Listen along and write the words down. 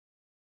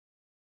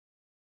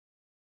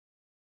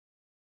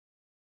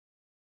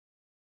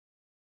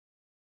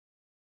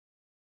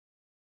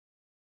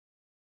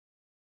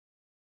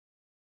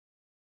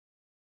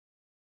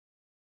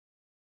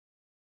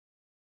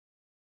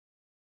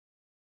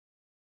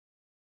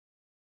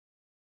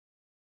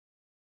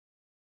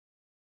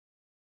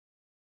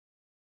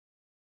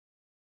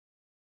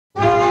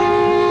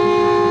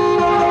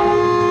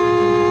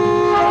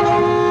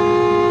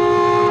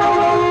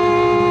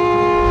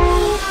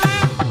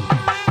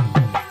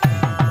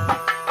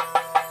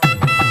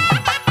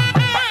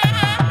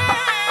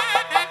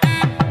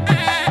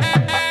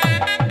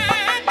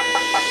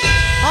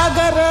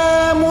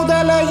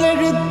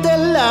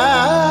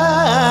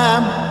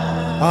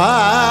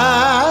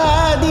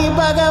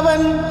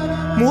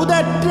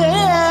முதற்றே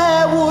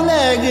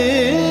உலகு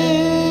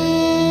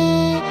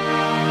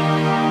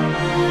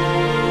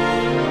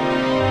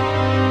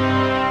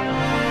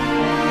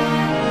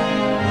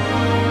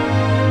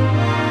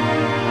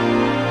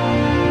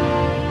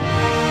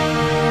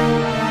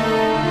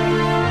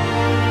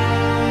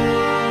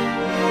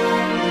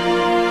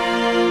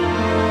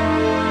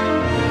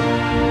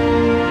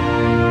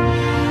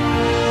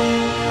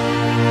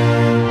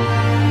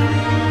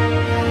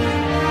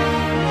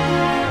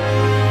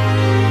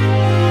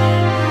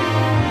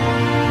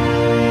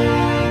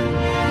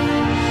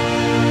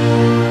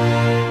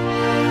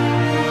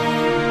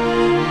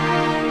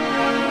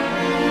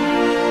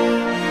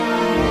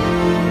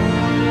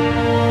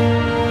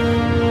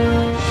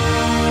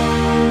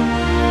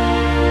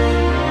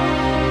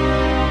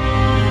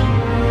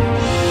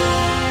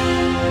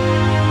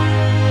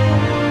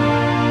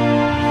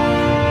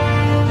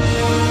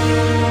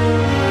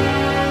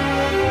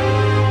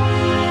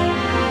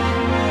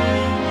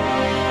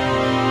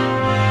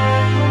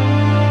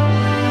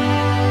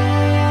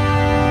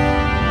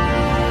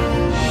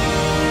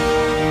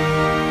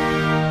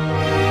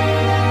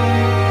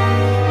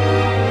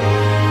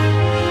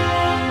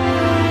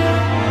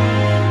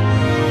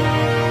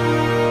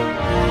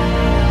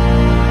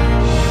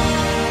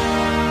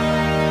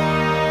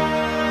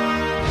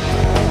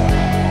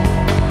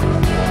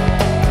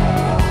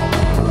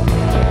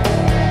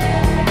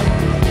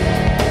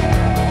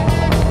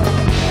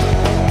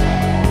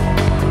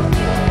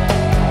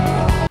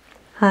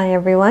Hi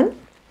everyone,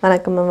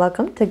 Vanakkam and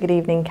welcome to Good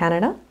Evening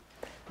Canada.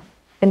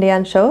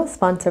 Indian show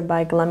sponsored by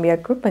Golumbia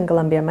Group and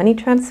Golumbia Money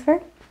Transfer.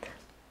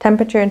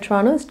 Temperature in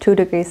Toronto is 2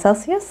 degrees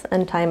Celsius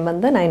and time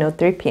வந்து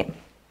 9:03 p.m.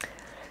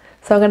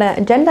 So I'm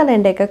agenda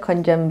லண்டேக்க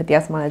கொஞ்சம்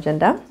வித்தியாசமான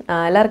agenda.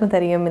 எல்லாருக்கும்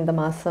தெரியும் இந்த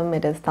மாதம்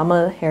it is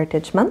Tamil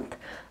Heritage Month.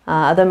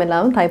 அதுவும்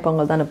இல்லாமல்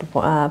தைப்பொங்கல் தான்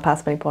இப்போ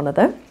பாஸ் பண்ணி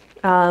போனது.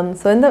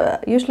 So இந்த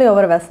usually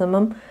over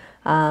வருஷமும்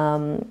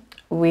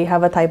we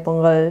have a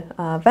Thai Pongal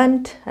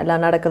event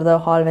எல்லாம் நடக்கிறது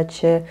ஹால்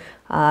வச்சு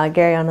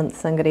carry Anand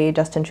Sankari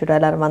Justin Trudeau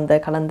எல்லாரும் வந்து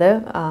கலந்து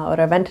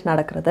ஒரு event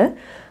நடக்கிறது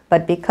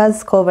பட் பிகாஸ்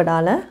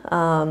கோவிடால்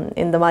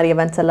இந்த மாதிரி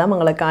events எல்லாம்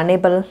உங்களுக்கு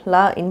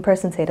அனேபிளாக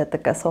இன்பர்சன்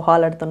செய்கிறதுக்கு ஸோ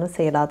ஹால் எடுத்தோன்னு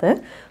செய்யலாது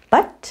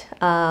பட்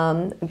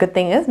குட்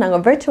திங் இஸ்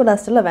நாங்கள்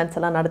விர்ச்சுவலாக ஸ்டில் events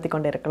எல்லாம் நடத்தி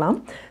கொண்டு இருக்கலாம்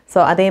ஸோ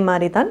அதே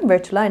மாதிரி தான்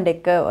விர்ச்சுவலாக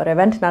இன்றைக்கு ஒரு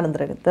event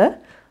நடந்துருக்குது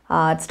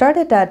it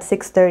started at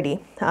 6:30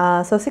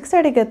 so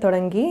 6:30க்கு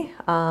தொடங்கி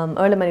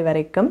 7 மணி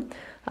வரைக்கும்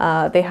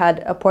they had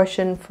a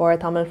portion for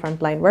Tamil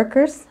frontline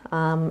workers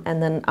and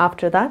then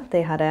after that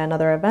they had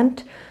another event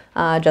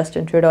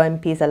Justin Trudeau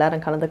P.s.ச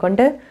எல்லாரும் கலந்து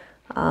கொண்டு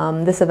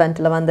this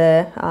eventல வந்து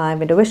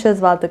என்னோட wishes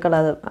வாழ்த்துக்கள்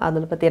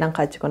அதில் பற்றி நான்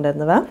காய்ச்சி கொண்டு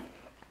இருந்தேன்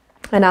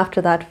and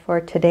after that for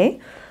today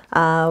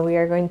we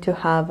are going to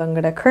have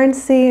எங்களோட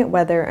currency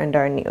weather and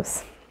our news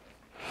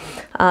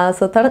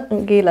so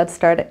தொடங்கி let's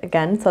start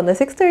again so on the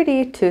 6:30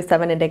 to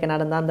 7 இன்றைக்கு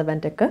நடந்த அந்த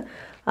eventக்கு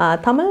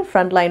தமிழ்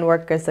ஃப்ரண்ட்லைன்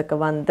ஒர்க்கர்ஸுக்கு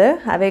வந்து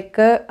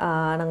அவைக்கு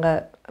நாங்கள்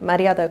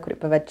மரியாதை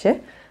குறிப்பை வச்சு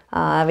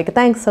அவைக்கு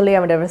தேங்க்ஸ் சொல்லி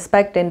அவனோட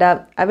ரெஸ்பெக்ட் என்ற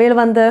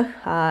அவையில் வந்து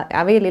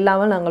அவையில்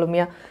இல்லாமல் நாங்கள்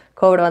உண்மையாக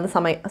கோவிட் வந்து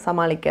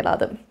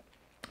சமாளிக்கலாது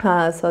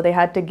so they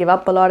had to give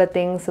up a lot of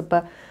things இப்போ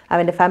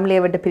அவன் ஃபேமிலியை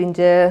விட்டு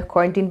பிரிஞ்சு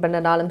குவாரண்டைன்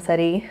பண்ணனாலும்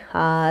சரி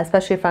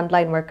எஸ்பெஷலி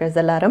ஃப்ரண்ட்லைன் ஒர்க்கர்ஸ்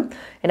எல்லாரும்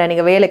ஏன்னா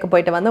நீங்கள் வேலைக்கு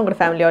போயிட்டு வந்து உங்கள்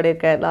ஃபேமிலியோடு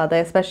இருக்க அது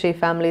எஸ்பெஷலி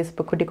ஃபேமிலிஸ்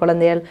இப்போ குட்டி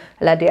குழந்தைகள்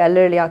இல்லாட்டி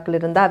எல்லி ஆக்கள்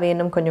இருந்தால் அவை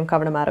இன்னும் கொஞ்சம்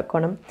கவனமாக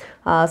இருக்கணும்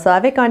so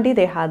அவைக்காண்டி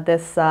they had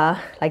this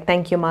like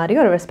thank you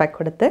மாதிரி ஒரு ரெஸ்பெக்ட்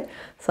கொடுத்து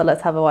so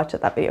let's have a watch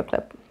of that video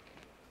clip.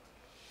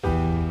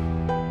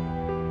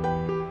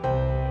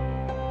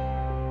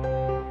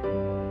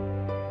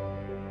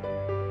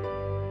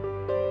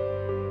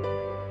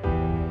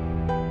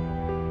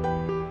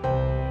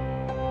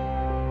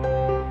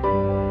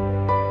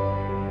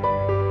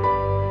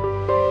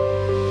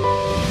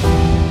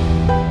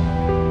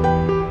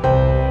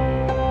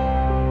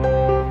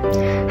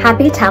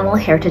 Happy Tamil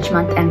Heritage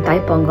Month and Thai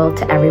Pongal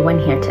to everyone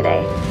here today.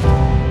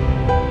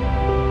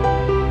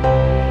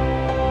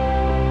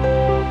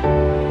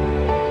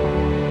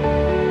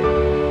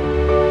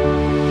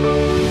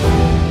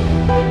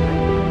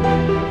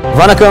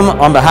 Vanakkam,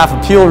 on behalf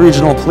of Peel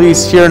Regional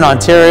Police here in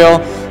Ontario,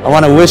 I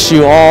want to wish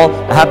you all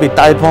a happy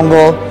Thai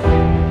Pongal.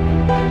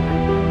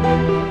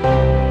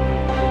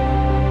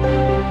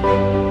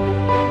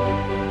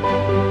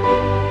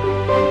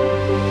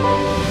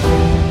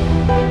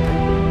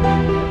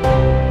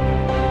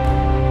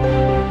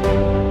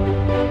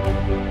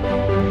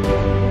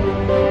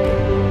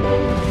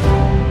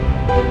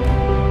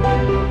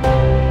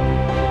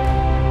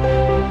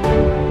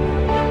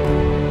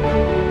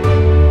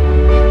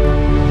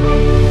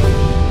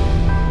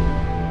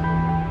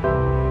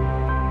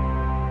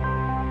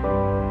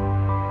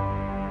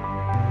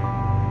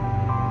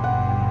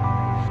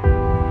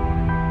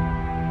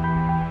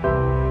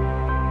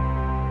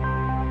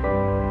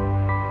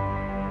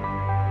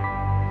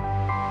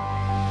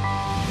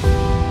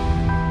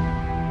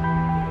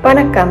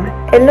 வணக்கம்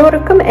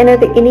எல்லோருக்கும்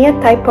எனது இனிய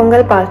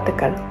தைப்பொங்கல்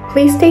வாழ்த்துக்கள்.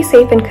 Please stay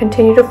safe and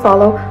continue to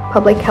follow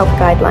public health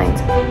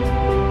guidelines.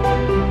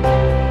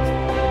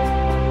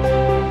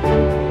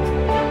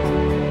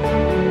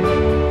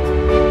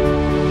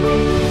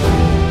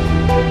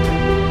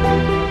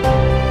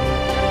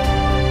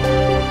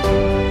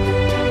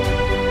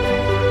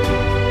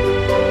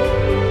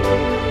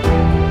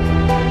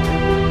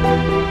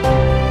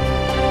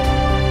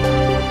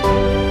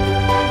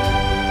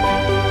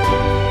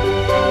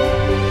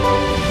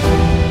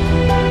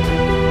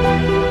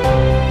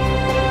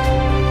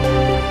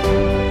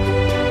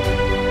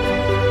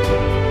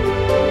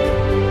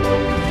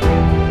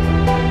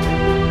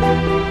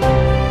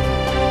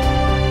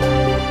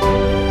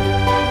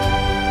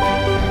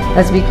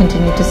 As we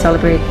continue to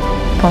celebrate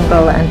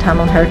Pongal and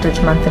Tamil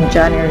Heritage Month in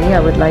January, I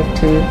would like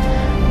to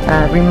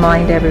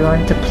remind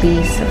everyone to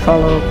please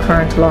follow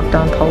current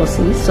lockdown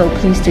policies. So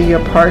please do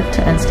your part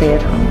and stay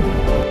at home.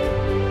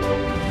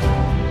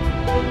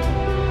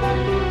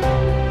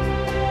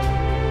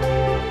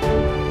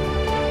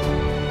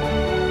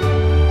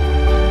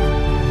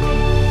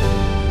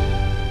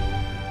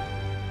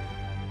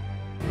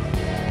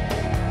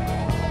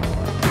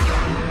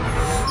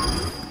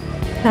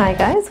 Hi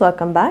guys,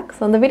 welcome back.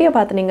 So இந்த video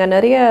பார்த்து நீங்கள்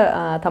நிறைய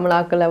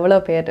தமிழாக்கள் எவ்வளோ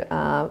பேர்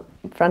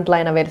front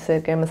லைனாக வேறு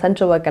செய்யிருக்கிறோம்,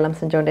 central work எல்லாம்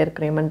செஞ்சோண்டே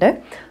இருக்கிறோம்ட்டு.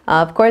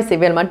 Of course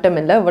இவையில் மட்டும்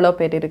இல்லை, இவ்வளோ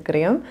பேர்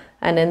இருக்கிறோம்.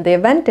 அண்ட் இந்த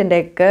இவெண்ட்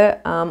இன்றைக்கு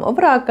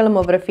ஒவ்வொரு ஆக்களும்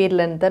ஒவ்வொரு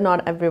ஃபீல்ட்லேருந்து,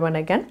 நாட் எவ்ரி ஒன்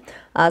அகேன்,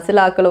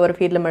 சில ஆக்கள் ஒரு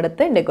ஃபீல்டும்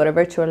எடுத்து இன்றைக்கு ஒரு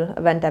விர்ச்சுவல்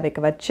இவெண்ட்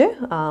அவைக்கு வச்சு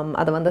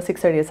அது வந்து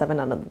 6:37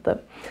 நடந்தது.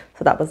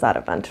 So that was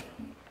R event.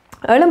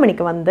 7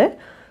 மணிக்கு வந்து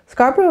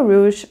Scarborough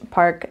Rouge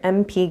Park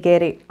MP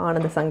Gary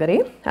ஆனந்த சங்கரி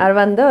அவர்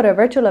வந்து ஒரு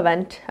விர்ச்சுவல்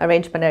இவெண்ட்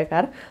அரேஞ்ச்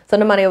பண்ணியிருக்கார்.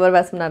 சொன்ன மாதிரி ஒவ்வொரு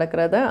வருஷம்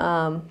நடக்கிறது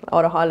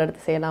ஒரு ஹால்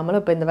எடுத்து செய்யலாமல்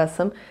இப்போ இந்த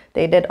வருஷம்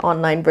they did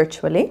online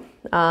virtually.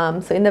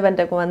 So இந்த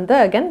இவெண்ட்டுக்கு வந்து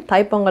அகேன்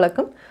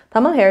தைப்பொங்கலுக்கும்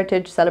தமிழ்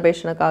ஹெரிட்டேஜ்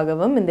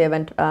செலிப்ரேஷனுக்காகவும் இந்த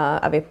இவெண்ட்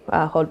அவை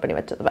ஹோல்ட் பண்ணி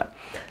வச்சது.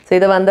 ஸோ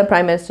இது வந்து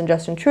Prime Minister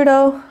Justin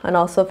Trudeau and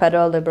also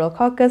Federal Liberal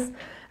Caucus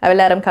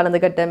எல்லாரும்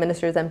கலந்துக்கிட்டு,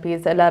 மினிஸ்டர்ஸ்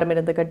எம்பிஸ் எல்லாரும்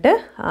இருந்துக்கிட்டு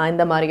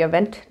இந்த மாதிரி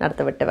இவெண்ட்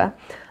நடத்த விட்டுவேன்.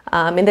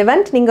 இந்த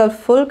இவெண்ட் நீங்கள்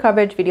ஃபுல்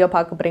கவரேஜ் வீடியோ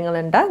பார்க்க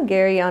போகிறீங்களா,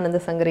 கேரி ஆனந்த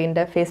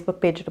சங்கரின்ற ஃபேஸ்புக்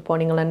பேஜுக்கு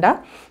போனீங்களா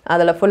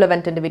அதில் ஃபுல்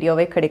இவெண்ட் இந்த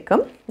வீடியோவே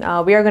கிடைக்கும்.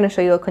 we are going to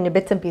show you கொஞ்சம்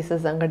பிட்ஸ் அண்ட்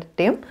பீசஸ்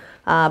அங்கிட்டையும்,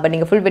 பட்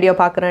நீங்கள் ஃபுல் வீடியோ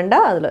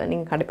பார்க்குறேன்டா அதில்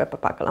நீங்கள் கண்டிப்பாக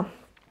இப்போ பார்க்கலாம்.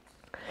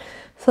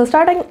 ஸோ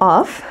ஸ்டார்டிங்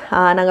ஆஃப்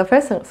நாங்கள்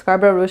first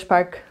Scarborough Rouge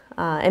Park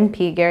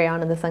MP carry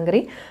ஆனந்த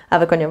சங்கரி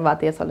அவர் கொஞ்சம்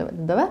வார்த்தையை சொல்ல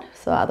வந்தவர்.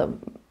 ஸோ அதை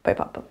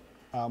போய் பார்ப்போம்.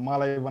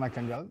 மாலை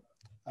வணக்கங்கள்.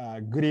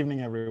 Good evening,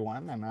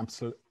 everyone. I'm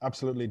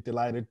absolutely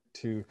delighted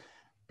to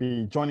be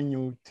joining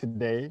you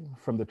today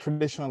from the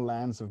traditional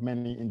lands of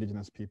many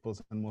Indigenous peoples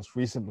and most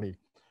recently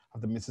of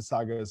the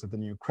Mississaugas of the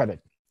New Credit.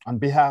 On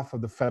behalf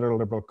of the Federal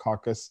Liberal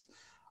Caucus,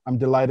 I'm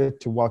delighted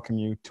to welcome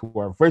you to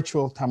our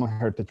virtual Tamil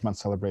Heritage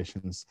Month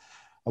celebrations,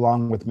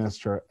 along with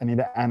Minister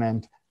Anita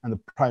Anand and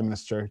the Prime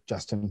Minister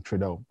Justin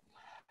Trudeau.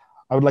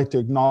 I would like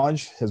to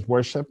acknowledge His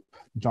Worship,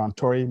 John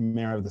Tory,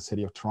 Mayor of the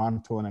City of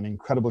Toronto and an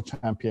incredible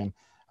champion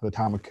of the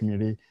Tamil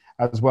community,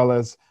 as well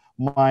as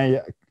my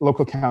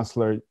local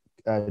councillor,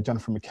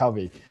 Jennifer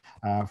McKelvey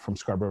from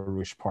Scarborough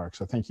Rouge Park.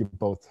 So thank you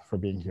both for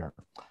being here.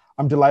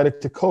 I'm delighted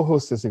to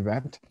co-host this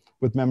event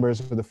with members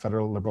of the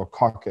Federal Liberal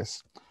Caucus,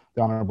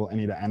 the Honourable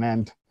Anita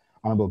Anand,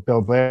 Honourable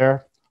Bill Blair,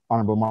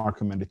 Honourable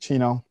Marco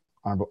Mendicino,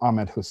 Honourable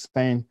Ahmed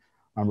Hussain,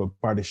 Honourable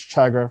Bardish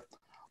Chagger,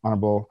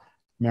 Honourable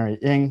Mary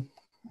Ng,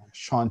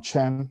 Sean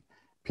Chen,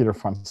 Peter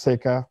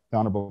Fonseca, the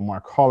Honourable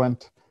Mark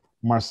Holland,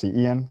 Marcy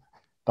Ian,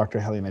 Dr.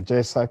 Helena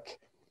Jasak,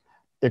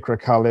 Ikra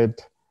Khalid,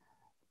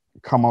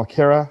 Kamal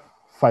Kira,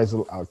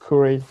 Faisal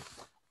Al-Khoury,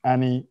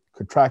 Annie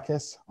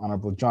Koutrakis,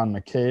 Honourable John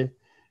McKay,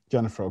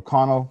 Jennifer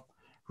O'Connell,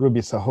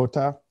 Ruby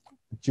Sahota,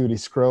 Judy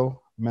Scrow,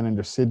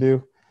 Meninder Sidhu,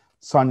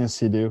 Sonia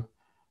Sidhu,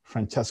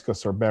 Francesco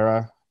Sorbera,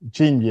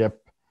 Jean Yip,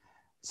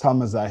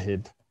 Salma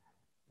Zahid,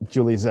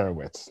 Julie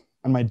Zerowitz,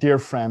 and my dear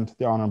friend,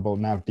 the Honourable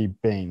Navdeep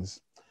Bains.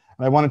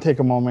 And I want to take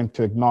a moment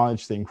to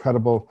acknowledge the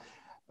incredible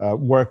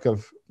work of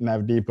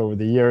Navdeep over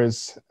the years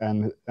and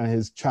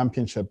his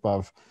championship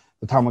of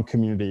the Tamil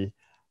community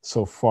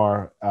so far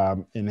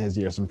in his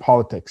years in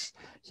politics.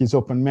 He's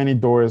opened many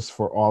doors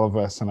for all of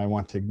us, and I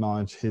want to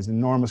acknowledge his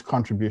enormous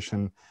contribution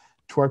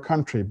to our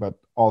country, but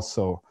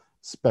also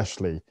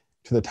especially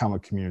to the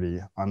Tamil community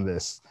on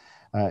this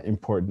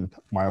important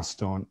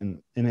milestone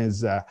in his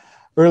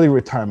early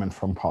retirement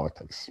from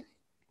politics.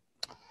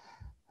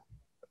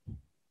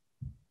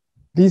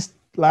 These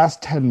last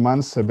 10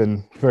 months have been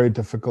very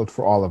difficult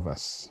for all of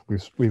us.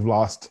 We've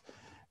lost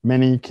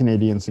many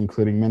Canadians,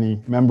 including many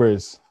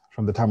members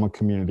from the Tamil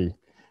community,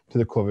 to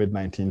the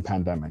COVID-19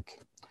 pandemic.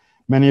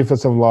 Many of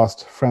us have lost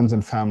friends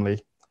and family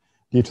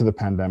due to the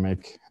pandemic.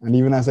 And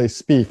even as I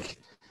speak,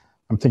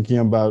 I'm thinking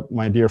about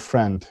my dear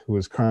friend who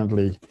is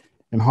currently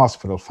in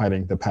hospital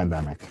fighting the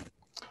pandemic.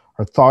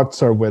 Our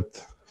thoughts are with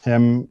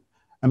him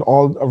and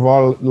all of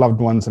our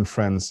loved ones and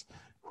friends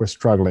who are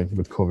struggling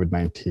with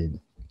COVID-19.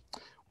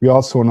 We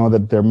also know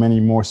that there are many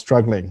more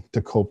struggling to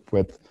cope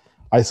with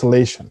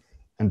isolation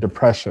and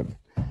depression,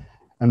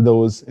 and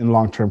those in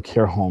long-term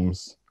care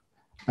homes,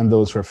 and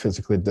those who are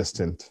physically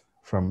distant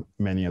from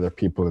many other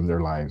people in their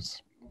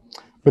lives.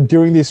 But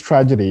during these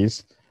tragedies,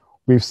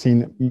 we've seen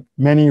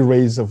many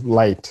rays of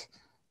light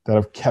that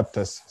have kept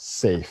us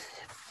safe.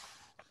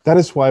 That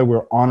is why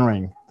we're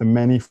honoring the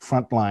many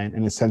frontline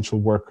and essential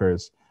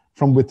workers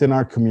from within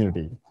our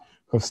community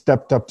who have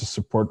stepped up to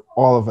support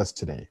all of us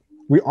today.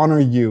 We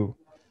honor you.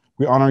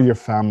 We honor your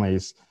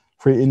families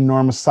for your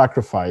enormous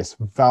sacrifice,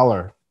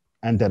 valor,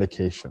 and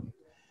dedication.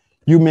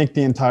 You make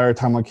the entire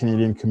Tamil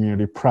Canadian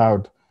community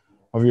proud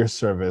of your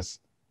service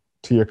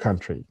to your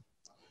country.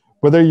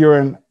 Whether you're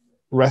in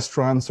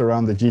restaurants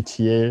around the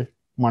GTA,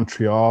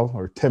 Montreal,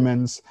 or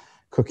Timmins,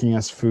 cooking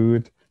us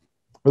food,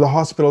 or the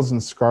hospitals in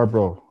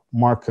Scarborough,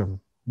 Markham,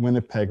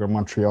 Winnipeg, or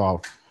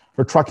Montreal, or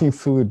or trucking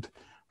food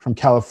from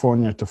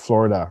California to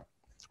Florida,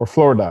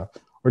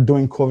 or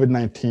doing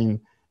COVID-19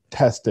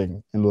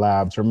 testing in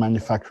labs or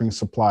manufacturing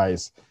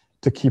supplies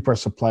to keep our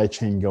supply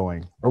chain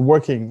going, or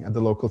working at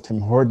the local Tim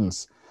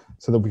Hortons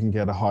so that we can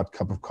get a hot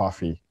cup of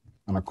coffee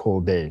on a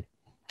cold day,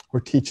 or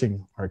teaching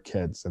our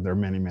kids, and there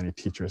are many, many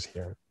teachers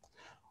here.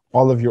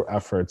 All of your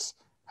efforts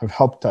have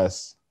helped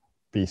us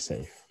be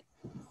safe.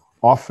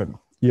 Often,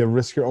 you have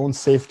risked your own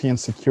safety and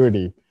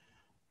security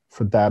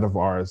for that of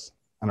ours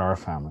and our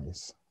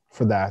families.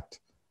 For that,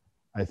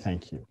 I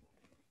thank you.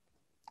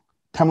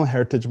 Tamil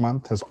Heritage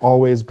Month has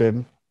always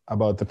been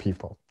about the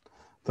people,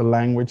 the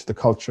language, the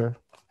culture,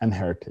 and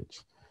heritage.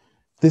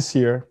 This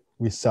year,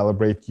 we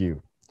celebrate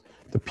you,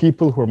 the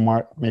people who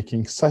are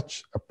making such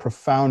a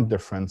profound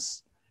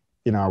difference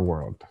in our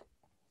world.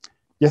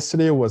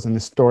 Yesterday was an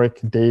historic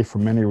day for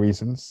many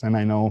reasons, and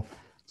I know,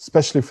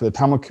 especially for the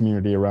Tamil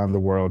community around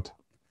the world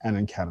and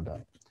in Canada.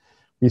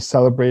 We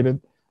celebrated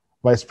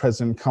Vice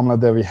President Kamala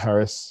Devi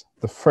Harris,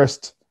 the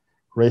first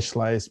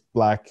racialized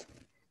Black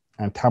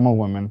and Tamil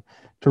woman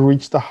to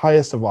reach the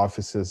highest of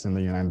offices in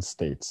the United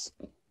States.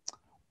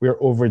 We are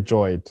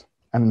overjoyed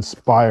and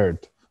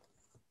inspired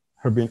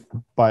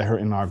by her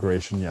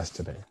inauguration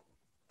yesterday.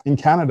 In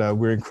Canada,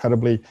 we're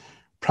incredibly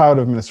proud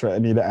of Minister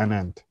Anita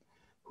Anand,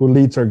 who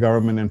leads our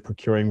government in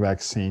procuring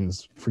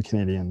vaccines for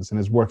Canadians and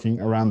is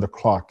working around the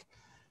clock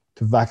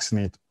to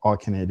vaccinate all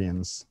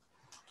Canadians.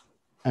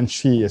 And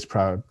she is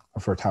proud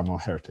of her Tamil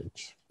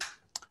heritage.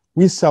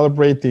 We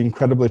celebrate the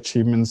incredible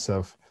achievements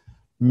of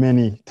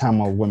many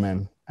Tamil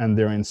women and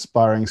their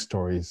inspiring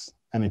stories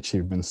and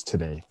achievements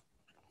today.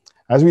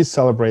 As we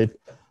celebrate,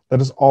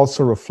 let us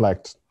also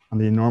reflect on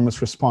the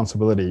enormous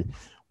responsibility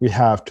we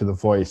have to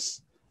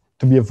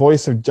be a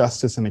voice of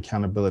justice and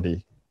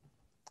accountability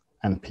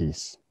and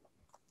peace.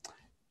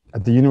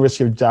 At the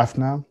University of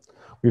Jaffna,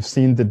 we've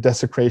seen the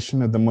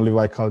desecration of the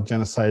Mullawaikal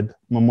genocide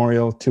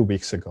memorial 2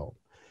 weeks ago.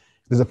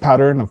 It is a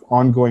pattern of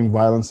ongoing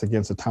violence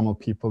against the Tamil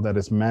people that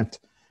is meant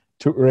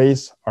to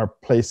erase our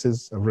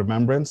places of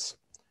remembrance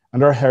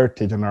and our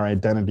heritage and our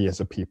identity as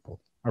a people,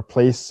 our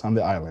place on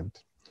the island.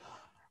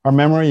 Our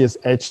memory is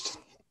etched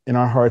in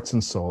our hearts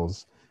and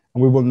souls,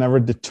 and we will never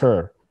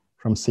deter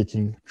from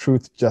seeking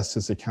truth,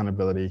 justice,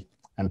 accountability,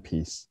 and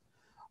peace.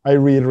 I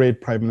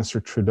reiterate Prime Minister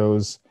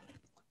Trudeau's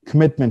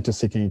commitment to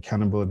seeking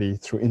accountability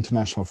through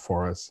international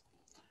forums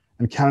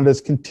and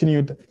Canada's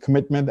continued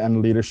commitment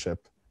and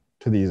leadership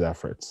to these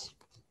efforts.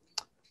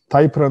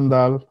 Thai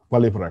Pirandal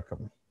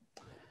Valipurakam.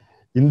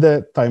 இந்த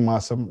தை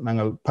மாதம்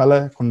நாங்கள் பல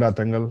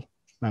கொண்டாட்டங்கள்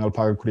நாங்கள்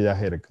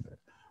பார்க்கக்கூடியதாக இருக்குது.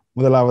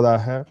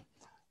 முதலாவதாக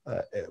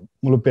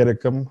முழு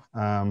பேருக்கும்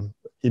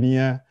இனிய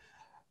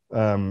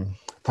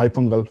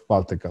தைப்பொங்கல்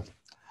வாழ்த்துக்கள்.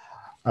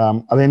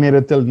 அதே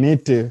நேரத்தில்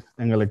நேற்று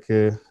எங்களுக்கு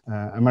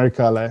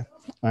அமெரிக்காவில்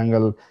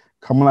நாங்கள்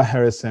கமலா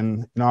ஹாரிஸின்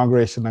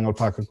இனாகுரேஷன் நாங்கள்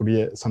பார்க்கக்கூடிய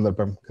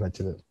சந்தர்ப்பம்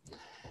கிடைச்சது.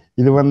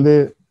 இது நான்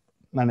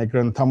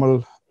நினைக்கிறேன் தமிழ்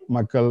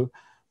மக்கள்,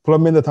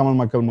 புலம்பெயர்ந்த தமிழ்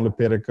மக்கள் முழு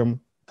பேருக்கும்,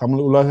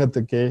 தமிழ்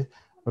உலகத்துக்கே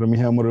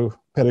மிக ஒரு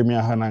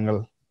பெருமையாக நாங்கள்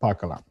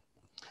பார்க்கலாம்.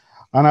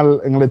 ஆனால்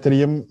எங்களுக்கு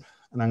தெரியும்,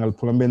 நாங்கள்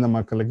புலம்பெயர்ந்த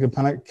மக்களுக்கு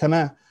பல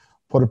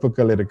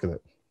பொறுப்புகள் இருக்குது.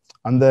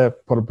 அந்த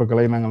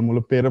பொறுப்புகளை நாங்கள்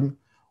முழு பேரும்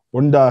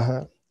ஒன்றாக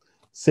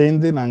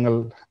சேர்ந்து நாங்கள்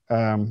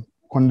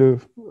கொண்டு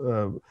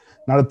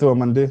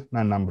நடத்துவோம் என்று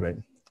நான் நம்புகிறேன்.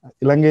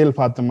 இலங்கையில்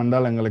பார்த்தோம்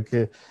என்றால்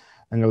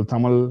எங்கள்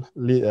தமிழ்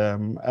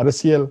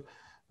அரசியல்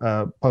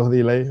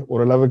பகுதியில்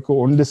ஓரளவுக்கு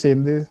ஒன்று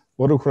சேர்ந்து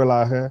ஒரு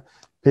குரலாக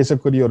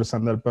பேசக்கூடிய ஒரு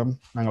சந்தர்ப்பம்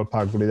நாங்கள்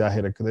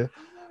பார்க்கக்கூடியதாக இருக்குது.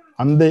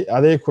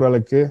 அதே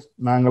குரலுக்கு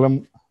நாங்களும்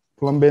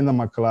புலம்பெயர்ந்த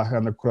மக்களாக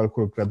அந்த குரல்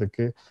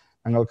கொடுக்கறதுக்கு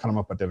நாங்கள்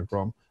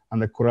கடமைப்பட்டிருக்கிறோம்.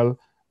 அந்த குரல்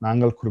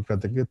நாங்கள்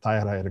கொடுக்கறதுக்கு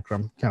தயாராக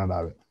இருக்கிறோம்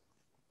கனடாவில்.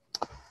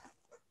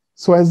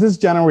 So as this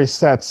January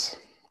sets,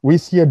 we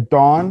see a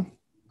dawn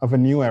of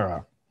a new era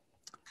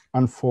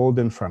unfold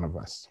in front of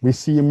us. We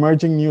see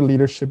emerging new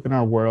leadership in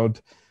our world.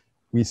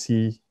 We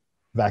see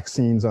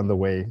vaccines on the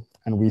way,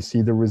 and we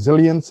see the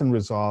resilience and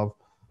resolve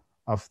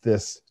of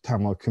this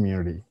Tamil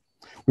community.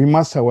 We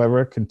must, however,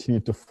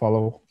 continue to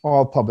follow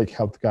all public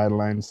health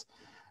guidelines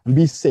and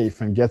be safe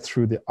and get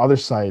through the other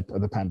side of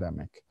the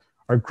pandemic.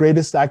 Our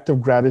greatest act of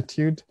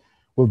gratitude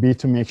will be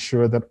to make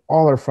sure that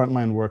all our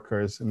frontline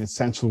workers and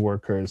essential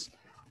workers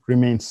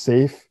remain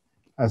safe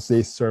as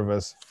they serve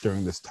us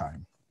during this time.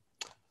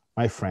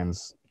 My friends,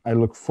 I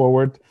look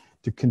forward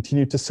to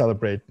continue to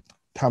celebrate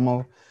Tamil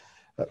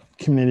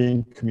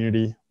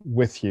community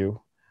with you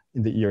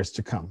in the years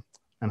to come,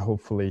 and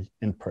hopefully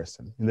in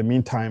person. In the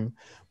meantime,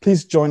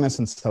 please join us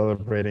in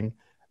celebrating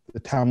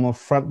the Tamil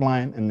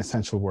frontline and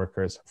essential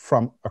workers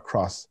from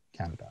across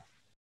Canada.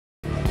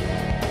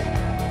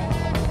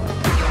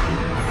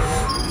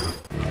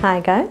 Hi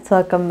guys,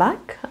 welcome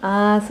back.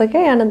 So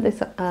Anand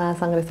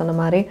Sangari சொன்ன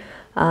மாதிரி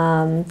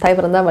தை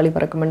பிறந்தா வழி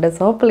பிறக்கும்ண்டு.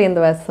 So hopefully in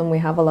the Western we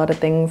have a lot of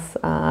things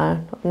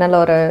நல்ல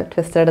ஒரு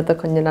twist எடுத்து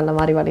கொஞ்சம் நல்ல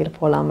மாதிரி வழியில்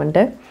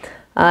போகலாம்ண்டு.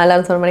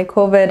 எல்லாரும் சொன்ன மாதிரி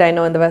COVID, I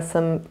know in the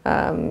Western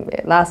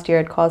last year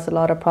it caused a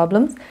lot of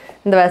problems.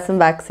 In the Western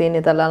vaccine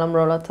இதெல்லாம்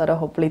roll out, so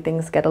hopefully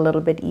things get a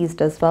little bit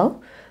eased as well.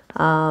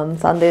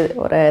 So அந்த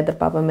ஒரு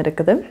எதிர்பார்ப்பும்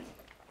இருக்குது.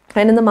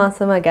 இந்த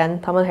மாதம் again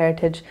Tamil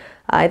heritage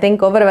I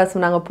think ஒவ்வொரு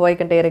வருஷம் நாங்கள்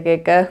போய்கிட்டே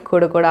இருக்க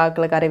கூட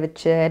ஆட்களுக்கு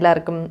அறிவிச்சு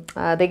எல்லாருக்கும்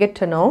they get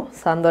to know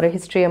so அந்த ஒரு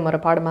ஹிஸ்ட்ரியை ஒரு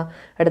பாடமாக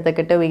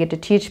எடுத்துக்கிட்டு we get to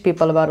teach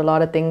people about a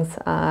lot of things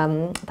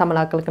Tamil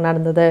ஆட்களுக்கு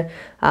நடந்தது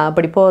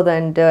அப்படி போகுது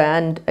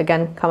and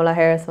again Kamala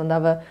Harris வந்து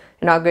அவ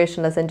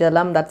inaugurationல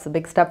செஞ்சதெல்லாம் that's a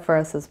big step for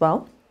us as well.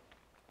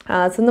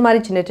 So இந்த மாதிரி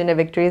சின்ன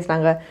victories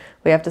நாங்கள்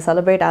we have to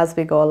celebrate as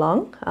we go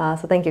along.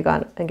 So thank you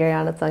Gary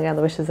Anatsange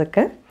அந்த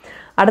wishes-க்கு.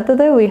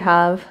 அடுத்தது we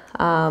have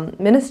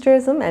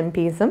ministers-உம்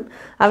MPs-உம்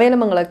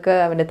அவையிலும் உங்களுக்கு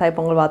அவருடைய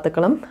தாய்ப்பொங்கல்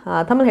வாழ்த்துக்களும்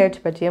தமிழ்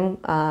ஹெரிட்டேஜ் பற்றியும்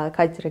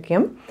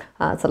காய்ச்சிருக்கையும்.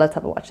 So let's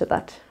have a watch of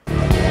that.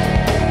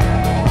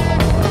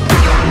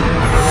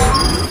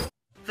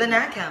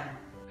 Vanakkam.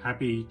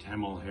 Happy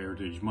Tamil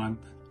Heritage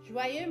Month.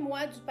 Joyeux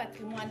mois du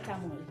patrimoine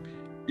tamil.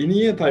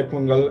 இனிய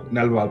தைப்பொங்கல்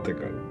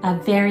நல்வாழ்த்துக்கள். A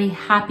very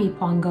happy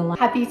Pongal.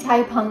 Happy Thai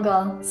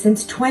Pongal. Since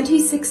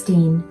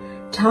 2016,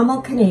 Tamil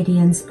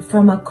Canadians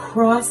from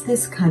across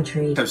this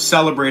country have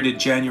celebrated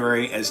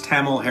January as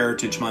Tamil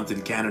Heritage Month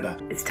in Canada.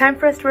 It's time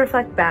for us to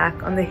reflect back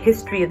on the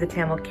history of the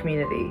Tamil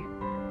community,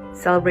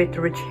 celebrate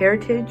the rich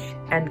heritage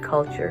and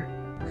culture.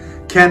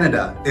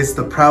 Canada is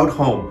the proud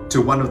home to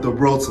one of the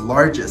world's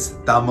largest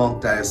Tamil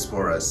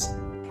diasporas.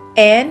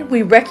 And we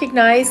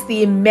recognize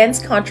the immense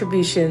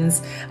contributions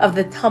of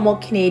the Tamil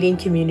Canadian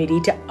community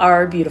to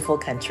our beautiful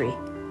country.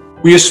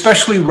 We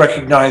especially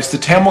recognize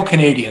the Tamil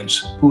Canadians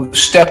who have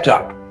stepped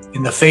up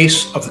in the face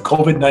of the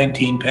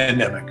COVID-19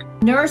 pandemic.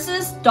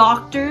 Nurses,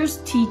 doctors,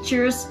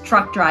 teachers,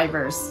 truck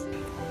drivers,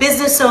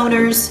 business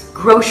owners,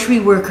 grocery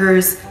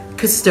workers,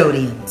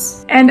 custodians,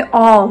 and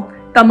all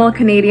Tamil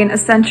Canadian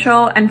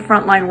essential and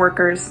frontline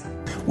workers.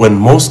 When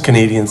most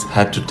Canadians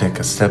had to take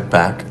a step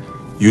back,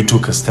 you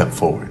took a step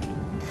forward.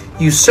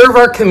 You serve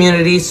our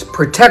communities,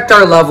 protect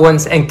our loved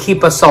ones, and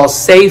keep us all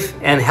safe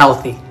and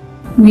healthy.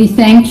 We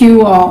thank you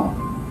all.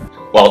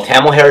 While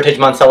Tamil Heritage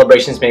Month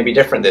celebrations may be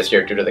different this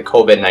year due to the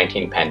COVID-19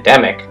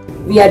 pandemic,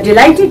 we are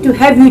delighted to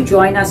have you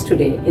join us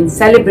today in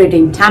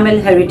celebrating Tamil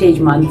Heritage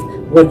Month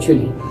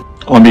virtually.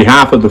 On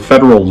behalf of the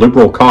Federal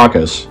Liberal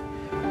Caucus,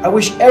 I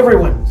wish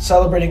everyone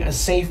celebrating a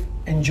safe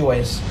and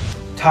joyous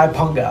Thai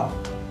Pongal.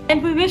 And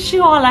we wish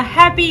you all a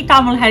happy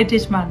Tamil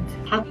Heritage Month.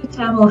 Happy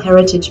Tamil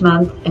Heritage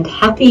Month and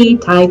happy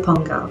Thai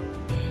Pongal.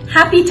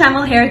 Happy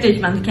Tamil Heritage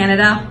Month,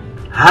 Canada.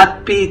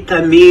 Happy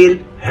Tamil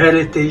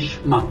Heritage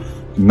Month.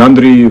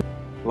 Nandri.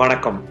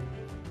 Vanakkam.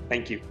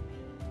 Thank you.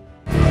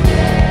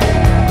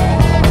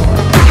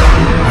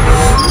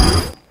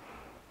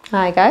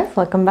 Hi guys,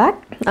 welcome back.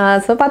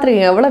 So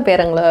பார்த்துருக்கீங்க எவ்வளோ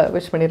பேர் எங்களை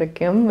wish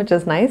பண்ணியிருக்கோம், which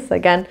is nice.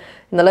 Again,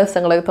 இந்த list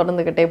எங்களுக்கு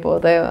தொடர்ந்துக்கிட்டே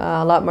போகுது.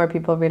 A lot more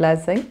people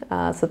realizing.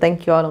 So thank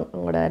you all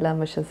உங்களோட எல்லா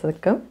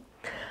விஷஸுக்கு.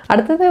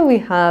 அடுத்தது we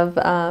have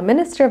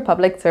Minister of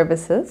Public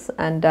Services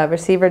and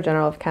Receiver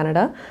General of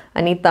Canada,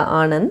 Anita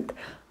Anand.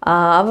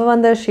 அவள்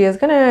வந்து she is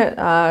going to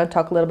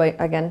talk a little bit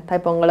again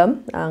தைப்பொங்கலும்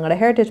அவங்களோட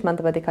heritage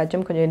month பற்றி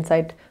காய்ச்சும் கொஞ்சம்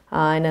inside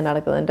என்ன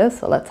நடக்குதுன்ட்டு.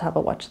 So let's have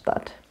a watch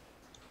that.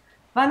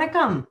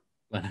 Vanakkam.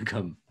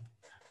 Vanakkam.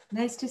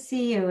 Nice to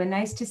see you and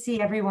nice to see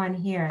everyone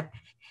here.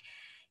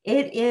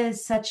 It is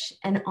such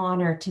an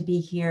honor to be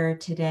here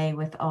today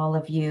with all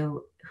of you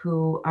who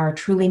are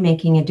truly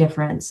making a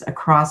difference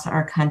across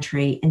our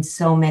country in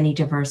so many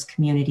diverse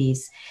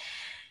communities.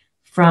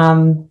 From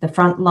the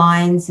front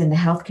lines in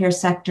the healthcare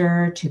sector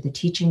to the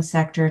teaching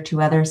sector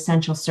to other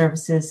essential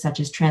services such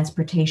as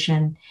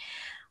transportation,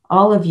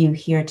 all of you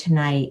here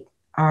tonight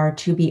are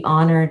to be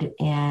honored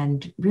and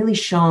really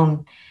shown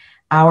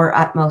our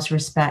utmost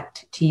respect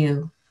to you.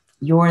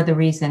 You're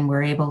the reason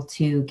we're able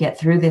to get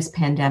through this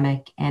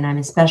pandemic, and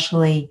I'm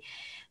especially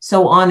so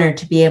honored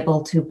to be able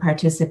to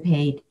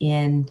participate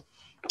in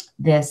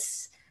this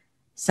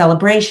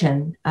celebration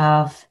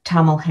of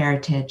Tamil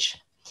heritage.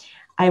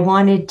 I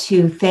wanted to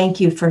thank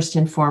you first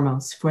and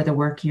foremost for the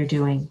work you're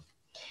doing.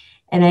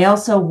 And I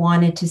also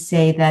wanted to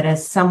say that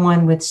as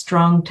someone with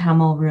strong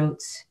Tamil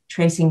roots,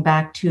 tracing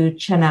back to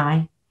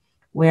Chennai,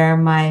 where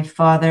my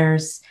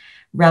father's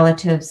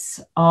relatives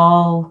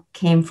all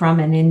came from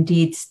and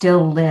indeed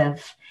still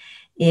live,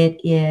 it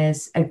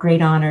is a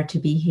great honor to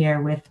be here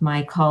with my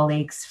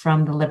colleagues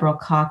from the Liberal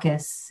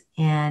Caucus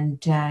and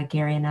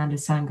Gary Ananda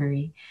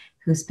Sangari,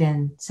 who's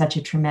been such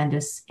a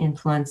tremendous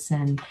influence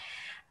and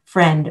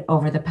friend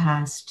over the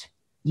past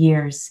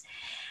years.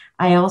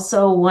 I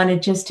also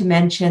wanted just to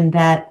mention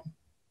that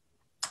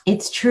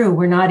it's true,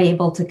 we're not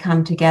able to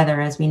come together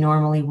as we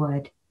normally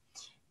would.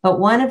 But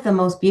one of the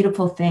most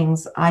beautiful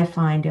things I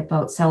find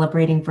about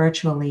celebrating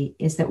virtually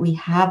is that we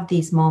have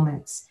these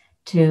moments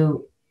to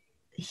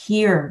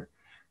hear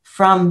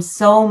from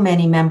so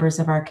many members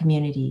of our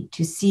community,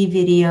 to see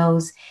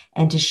videos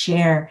and to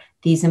share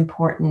these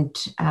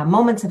important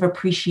moments of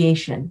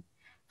appreciation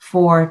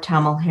for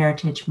Tamil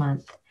Heritage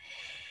Month.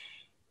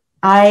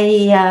 I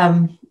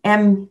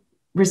am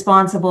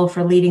responsible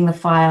for leading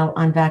the file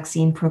on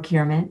vaccine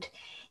procurement.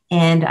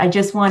 And I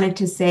just wanted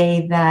to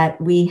say that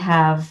we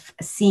have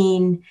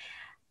seen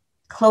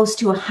close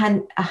to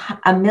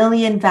 1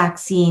 million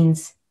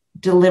vaccines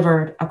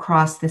delivered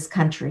across this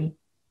country.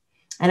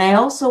 And I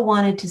also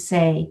wanted to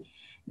say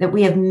that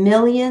we have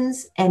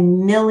millions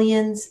and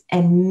millions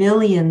and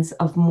millions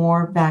of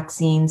more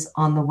vaccines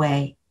on the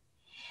way.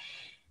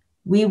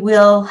 We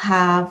will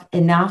have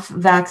enough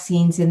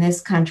vaccines in this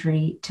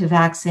country to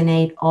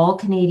vaccinate all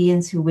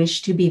Canadians who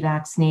wish to be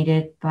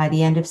vaccinated by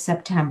the end of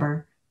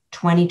September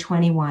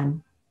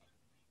 2021,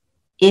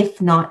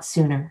 if not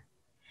sooner.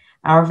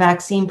 Our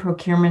vaccine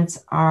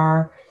procurements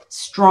are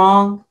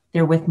strong.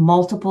 They're with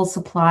multiple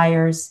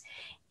suppliers,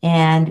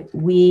 and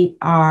we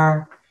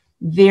are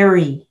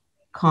very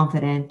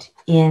confident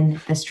in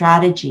the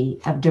strategy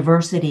of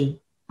diversity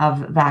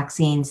of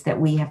vaccines that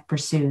we have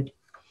pursued.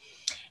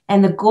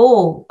 And the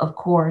goal, of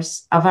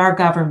course, of our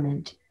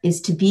government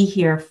is to be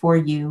here for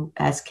you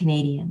as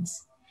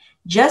Canadians,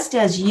 just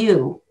as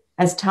you,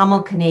 as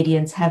Tamil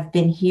Canadians, have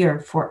been here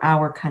for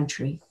our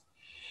country.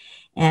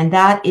 And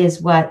that is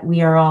what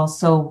we are all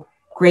so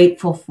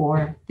grateful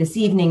for this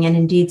evening, and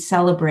indeed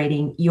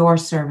celebrating your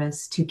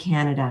service to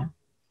Canada.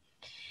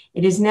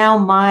 It is now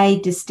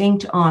my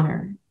distinct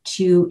honor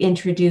to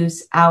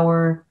introduce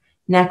our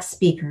next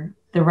speaker,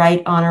 the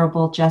Right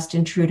Honourable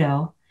Justin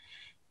Trudeau,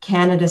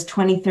 Canada's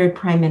 23rd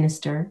Prime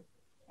Minister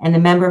and the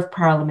Member of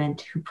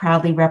Parliament who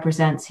proudly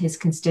represents his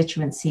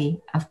constituency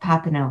of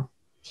Papineau.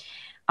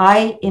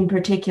 I, in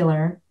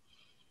particular,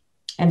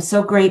 am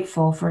so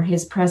grateful for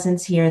his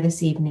presence here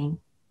this evening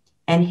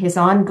and his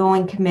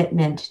ongoing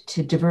commitment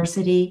to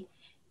diversity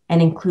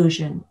and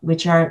inclusion,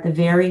 which are at the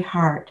very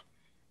heart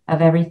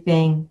of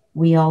everything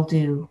we all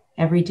do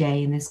every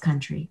day in this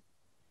country.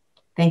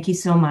 Thank you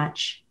so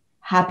much.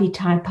 Happy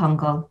Thai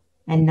Pongal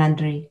and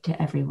Nandri to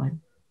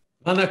everyone.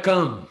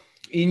 Vanakkam,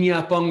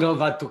 Inya Pongal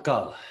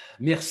Vatukal.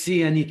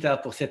 Merci Anita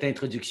pour cette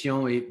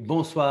introduction et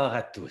bonsoir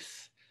à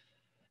tous.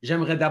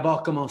 J'aimerais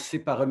d'abord commencer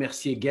par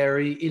remercier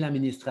Gary et la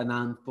ministre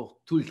Anand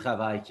pour tout le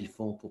travail qu'ils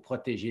font pour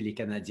protéger les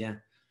Canadiens.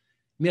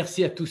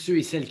 Merci à tous ceux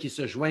et celles qui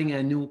se joignent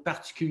à nous,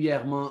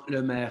 particulièrement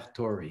le maire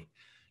Tory.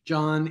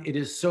 John, it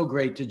is so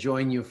great to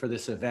join you for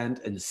this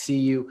event and see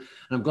you.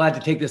 And I'm glad to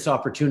take this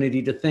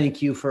opportunity to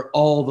thank you for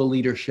all the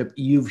leadership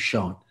you've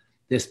shown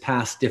this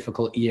past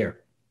difficult year.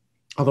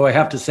 Although I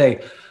have to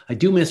say, I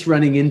do miss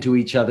running into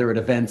each other at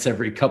events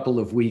every couple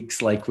of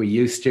weeks like we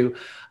used to,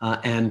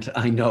 and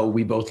I know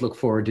we both look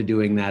forward to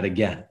doing that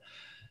again.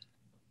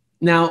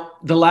 Now,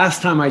 the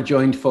last time I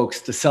joined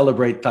folks to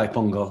celebrate Thai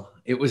Pongal,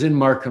 it was in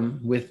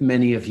Markham with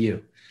many of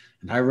you.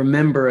 And I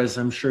remember, as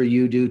I'm sure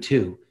you do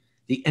too,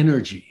 the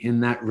energy in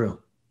that room.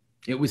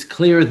 It was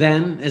clear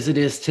then, as it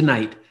is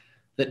tonight,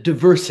 that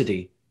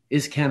diversity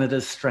is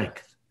Canada's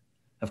strength.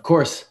 Of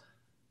course,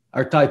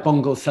 our Thai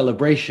Pongal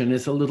celebration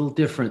is a little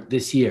different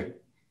this year.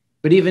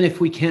 But even if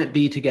we can't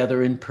be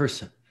together in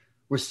person,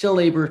 we're still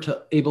able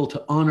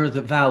to honor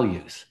the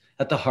values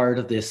at the heart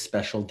of this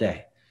special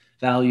day.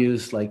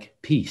 Values like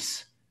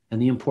peace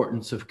and the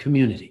importance of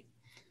community.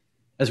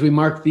 As we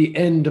mark the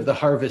end of the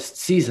harvest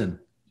season,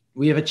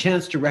 we have a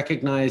chance to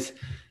recognize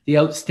the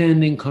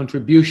outstanding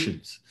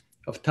contributions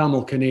of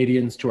Tamil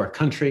Canadians to our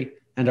country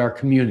and our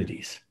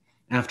communities.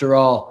 After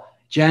all,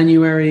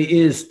 January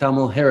is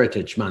Tamil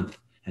Heritage Month,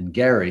 and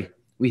Gary,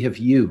 we have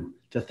you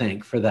to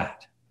thank for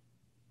that.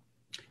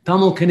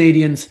 Tamil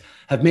Canadians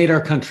have made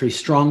our country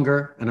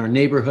stronger and our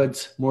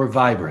neighborhoods more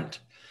vibrant.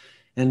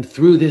 And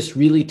through this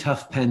really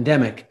tough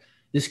pandemic,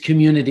 this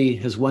community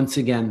has once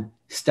again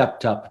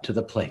stepped up to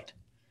the plate.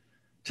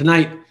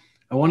 Tonight,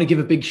 I want to give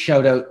a big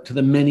shout out to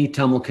the many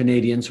Tamil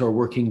Canadians who are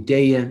working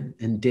day in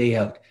and day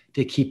out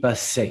to keep us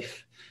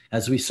safe,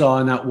 as we saw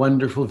in that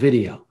wonderful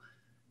video.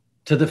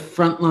 To the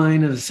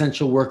frontline of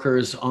essential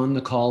workers on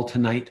the call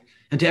tonight,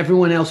 and to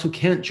everyone else who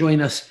can't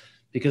join us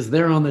because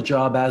they're on the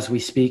job as we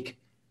speak,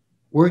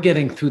 we're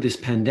getting through this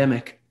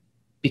pandemic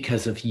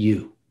because of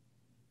you.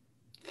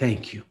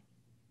 Thank you.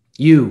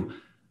 You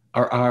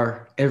are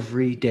our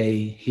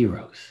everyday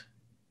heroes.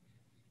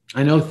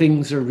 I know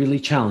things are really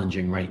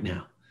challenging right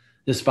now.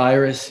 This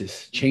virus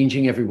is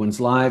changing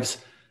everyone's lives,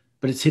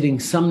 but it's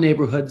hitting some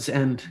neighborhoods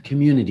and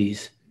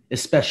communities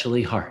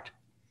especially hard.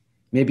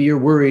 Maybe you're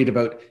worried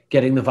about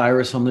getting the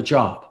virus on the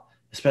job,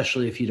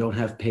 especially if you don't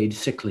have paid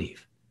sick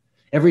leave.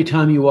 Every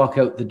time you walk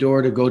out the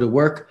door to go to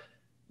work,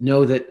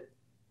 know that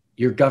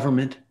your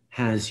government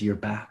has your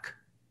back.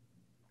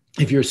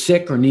 If you're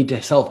sick or need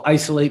to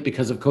self-isolate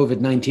because of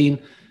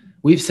COVID-19,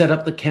 we've set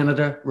up the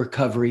Canada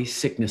Recovery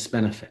Sickness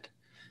Benefit.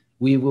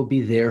 We will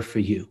be there for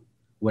you,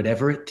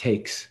 whatever it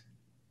takes,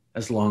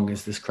 as long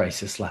as this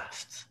crisis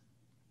lasts.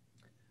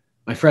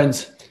 My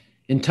friends,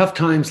 in tough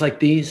times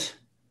like these,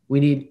 we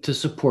need to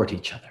support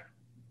each other.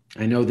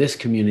 I know this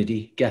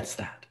community gets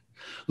that.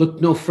 Look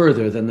no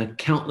further than the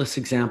countless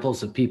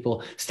examples of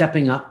people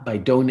stepping up by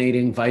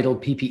donating vital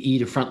PPE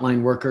to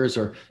frontline workers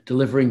or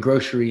delivering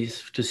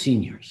groceries to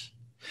seniors.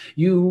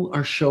 You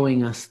are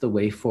showing us the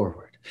way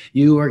forward.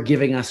 You are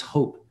giving us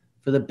hope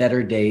for the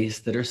better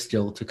days that are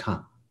still to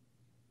come.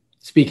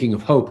 Speaking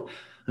of hope,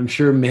 I'm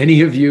sure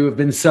many of you have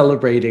been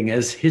celebrating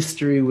as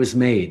history was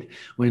made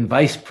when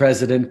Vice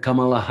President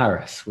Kamala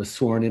Harris was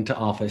sworn into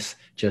office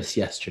just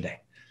yesterday.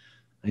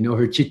 I know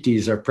her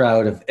chittis are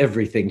proud of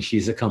everything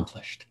she's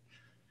accomplished.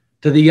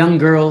 To the young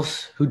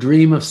girls who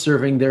dream of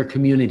serving their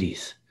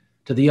communities,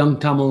 To the young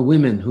Tamil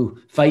women who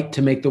fight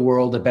to make the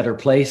world a better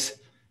place,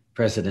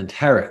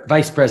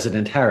 Vice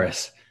President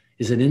Harris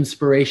is an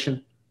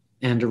inspiration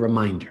and a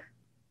reminder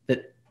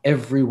that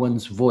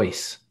everyone's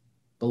voice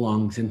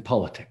belongs in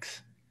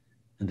politics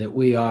and that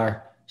we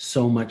are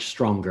so much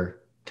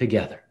stronger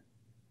together.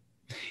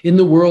 In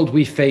the world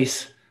we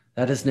face,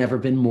 that has never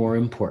been more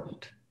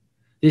important.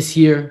 This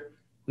year,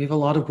 we have a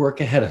lot of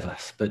work ahead of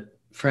us, but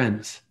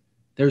friends,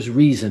 there's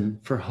reason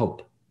for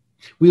hope.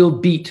 We'll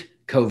beat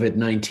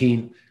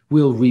COVID-19,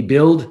 we'll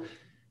rebuild,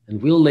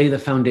 and we'll lay the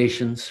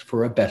foundations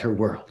for a better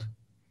world.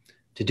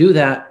 To do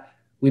that,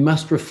 we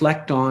must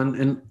reflect on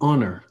and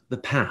honor the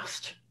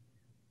past.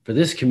 For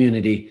this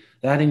community,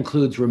 that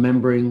includes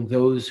remembering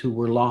those who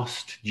were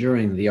lost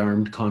during the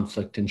armed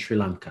conflict in Sri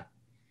Lanka.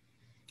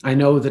 I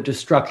know the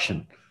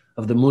destruction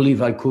of the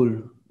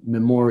Mulivaikul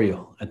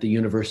Memorial at the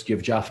University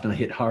of Jaffna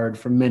hit hard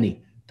for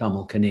many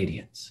Tamil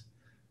Canadians.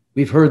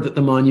 We've heard that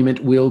the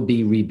monument will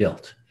be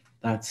rebuilt.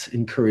 That's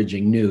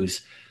encouraging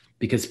news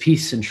because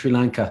peace in Sri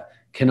Lanka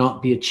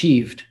cannot be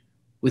achieved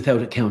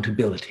without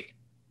accountability.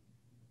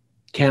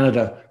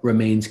 Canada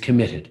remains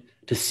committed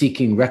to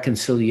seeking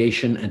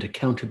reconciliation and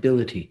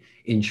accountability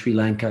in Sri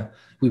Lanka.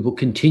 We will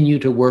continue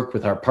to work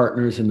with our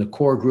partners in the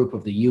core group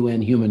of the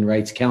UN Human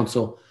Rights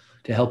Council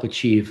to help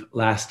achieve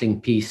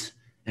lasting peace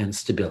and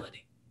stability.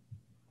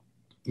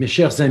 Mes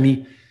chers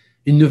amis,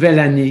 une nouvelle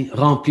année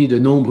remplie de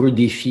nombreux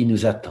défis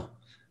nous attend.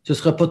 Ce ne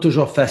sera pas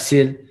toujours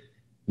facile,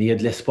 mais il y a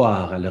de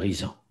l'espoir à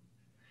l'horizon.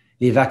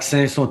 Les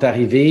vaccins sont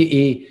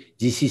arrivés et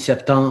d'ici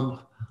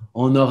septembre,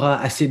 on aura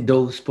assez de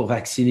doses pour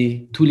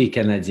vacciner tous les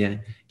Canadiens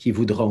qui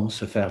voudront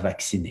se faire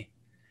vacciner.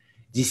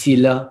 D'ici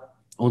là,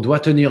 on doit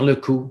tenir le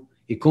coup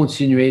et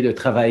continuer de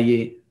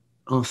travailler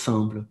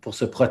ensemble pour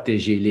se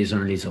protéger les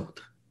uns les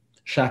autres.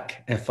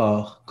 Chaque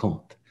effort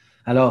compte.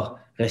 Alors,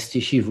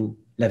 restez chez vous,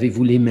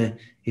 lavez-vous les mains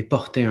et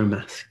portez un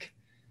masque.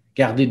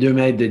 Gardez 2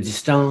 mètres de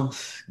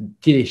distance,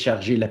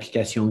 téléchargez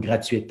l'application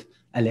gratuite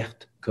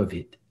Alerte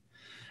COVID.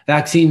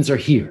 Vaccines are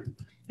here,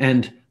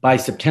 and by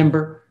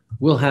September,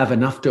 we'll have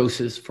enough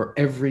doses for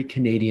every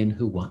Canadian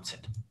who wants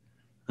it.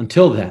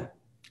 Until then,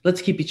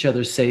 let's keep each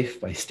other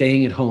safe by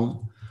staying at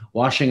home,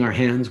 washing our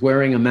hands,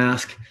 wearing a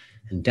mask,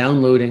 and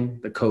downloading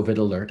the COVID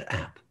Alert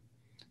app.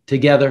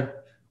 Together,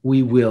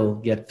 we will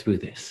get through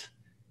this.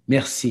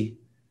 Merci.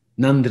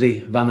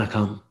 Nandri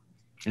Vanakam.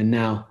 And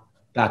now,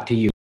 back to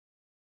you.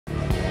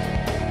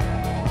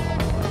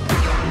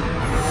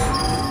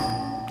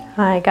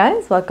 Hi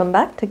guys, welcome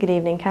back to Good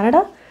Evening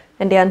Canada.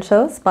 Indian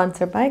show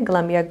sponsored by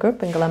Golumbia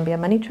Group and Golumbia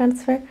Money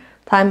Transfer.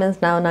 Time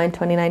is now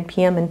 9:29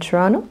 p.m. in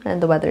Toronto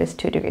and the weather is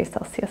 2 degrees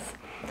Celsius.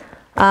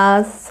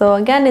 So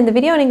again, in the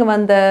video,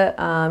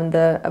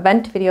 the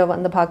event video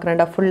on the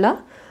Pakaranda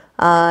Fulla,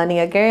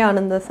 Gary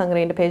Ananda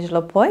Sangreen page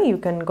poi, you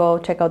can go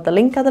check out the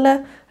link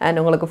adala and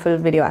உங்களுக்கு full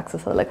video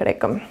access adala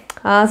கிடைக்கும்.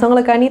 So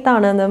உங்களுக்கு அனிதா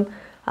ஆனந்தம்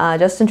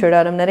Justin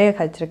Trudeau நிறைய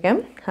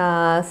கழிச்சிருக்கேன்.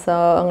 So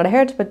உங்களோட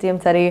health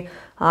பற்றியும் சரி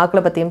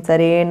ஆக்களை பற்றியும்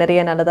சரி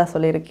நிறைய நல்லதாக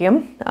சொல்லியிருக்கேன்.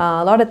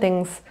 A lot of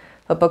things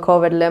இப்போ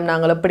கோவிட்ல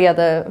நாங்கள் எப்படி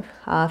அதை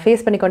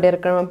ஃபேஸ் பண்ணி கொண்டே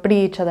இருக்கிறோம், எப்படி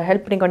அதை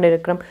ஹெல்ப் பண்ணி கொண்டே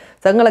இருக்கிறோம்.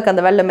 ஸோ எங்களுக்கு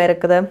அந்த வெள்ளமே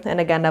இருக்குது.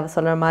 எனக்கு என்ன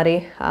சொல்கிற மாதிரி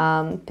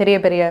பெரிய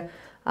பெரிய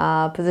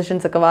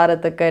பொசிஷன்ஸுக்கு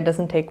வாரத்துக்கு it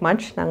doesn't take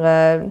much.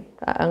 நாங்கள்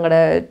எங்களோட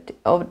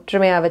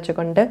ஒற்றுமையாக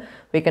வச்சுக்கொண்டு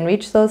we can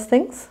reach those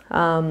things.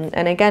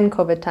 And again,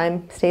 COVID time,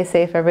 stay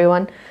safe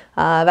everyone.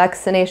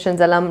 Vaccinations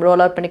எல்லாம்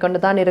roll out பண்ணி கொண்டு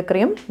தான்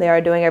இருக்கிறோம். They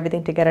are doing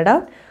everything to get it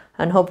out.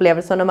 And hopefully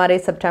அவர் சொன்ன மாதிரி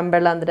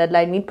செப்டம்பரில் அந்த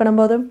டெட்லைன் மீட்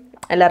பண்ணும்போது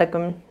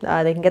எல்லாருக்கும்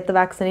they can get the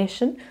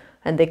vaccination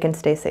and they can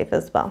stay safe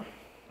as well.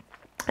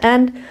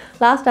 And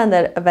last on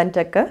the event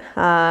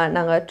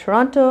நாங்கள்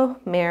Toronto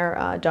Mayor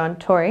John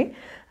Tory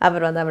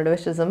அவர் வந்து அவரோட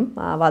விஷயம்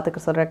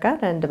வார்த்தைக்கு சொல்கிறார்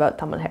and about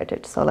Tamil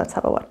heritage. So let's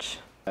have a watch.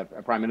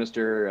 Prime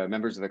Minister,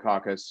 members of the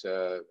caucus,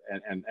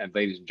 and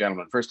ladies and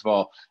gentlemen. First of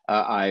all,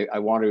 I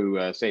want to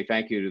say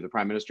thank you to the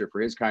Prime Minister for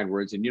his kind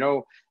words. And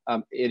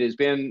it has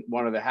been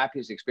one of the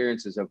happiest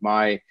experiences of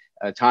my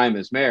time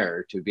as mayor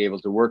to be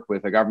able to work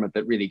with a government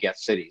that really gets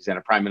cities and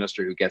a Prime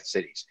Minister who gets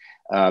cities.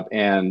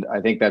 And I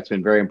think that's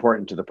been very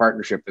important to the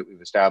partnership that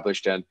we've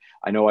established. And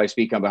I know I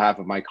speak on behalf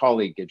of my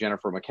colleague,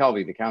 Jennifer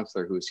McKelvey, the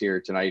councillor who's here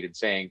tonight, and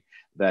saying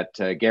that,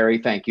 Gary,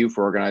 thank you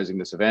for organizing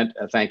this event.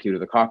 Thank you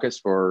to the caucus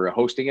for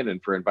hosting it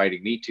and for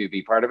inviting me to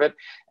be part of it.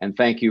 And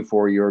thank you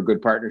for your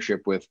good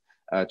partnership with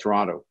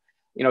Toronto.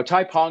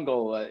 Thai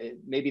Pongal,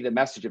 maybe the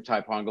message of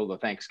Thai Pongal,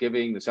 the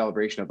Thanksgiving, the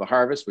celebration of the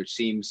harvest, which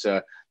seems,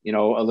 a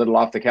little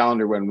off the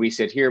calendar when we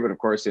sit here, but of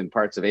course in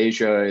parts of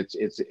Asia,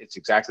 it's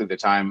exactly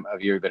the time of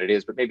year that it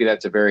is. But maybe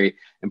that's a very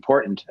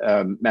important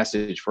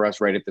message for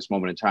us right at this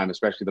moment in time,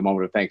 especially the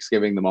moment of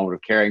Thanksgiving, the moment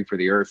of caring for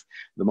the earth,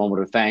 the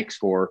moment of thanks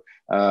for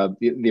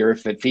the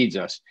earth that feeds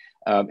us,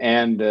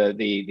 and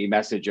the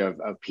message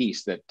of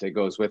peace that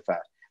goes with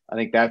that. I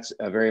think that's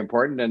very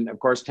important. And of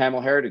course, Tamil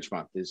Heritage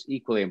Month is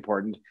equally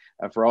important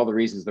for all the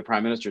reasons the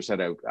Prime Minister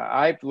set out.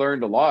 I've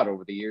learned a lot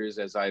over the years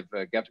as I've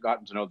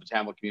gotten to know the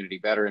Tamil community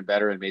better and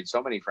better and made so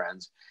many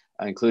friends,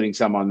 including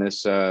some on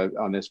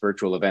this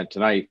virtual event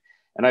tonight.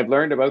 And I've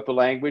learned about the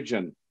language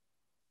and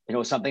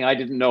something I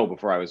didn't know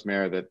before I was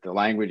mayor, that the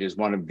language is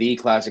one of the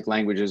classic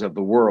languages of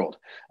the world,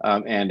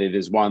 and it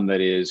is one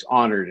that is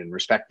honored and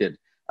respected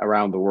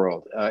around the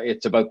world.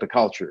 It's about the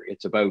culture.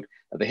 It's about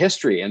the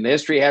history, and the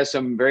history has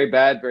some very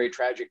bad, very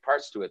tragic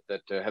parts to it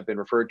that have been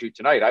referred to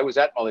tonight. I was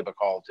at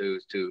Mulibakal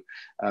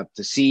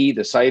to see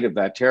the site of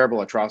that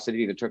terrible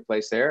atrocity that took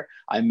place there.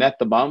 I met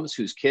the mums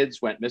whose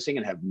kids went missing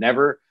and have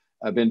never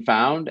been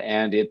found,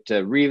 and it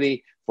really,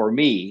 for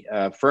me,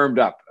 firmed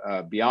up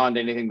beyond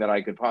anything that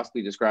I could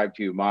possibly describe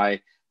to you my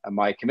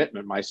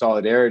commitment, my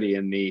solidarity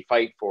in the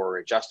fight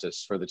for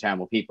justice for the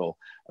Tamil people,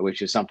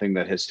 which is something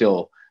that has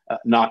still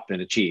not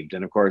been achieved.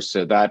 And of course,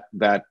 that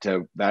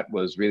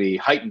was really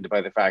heightened by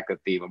the fact that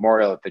the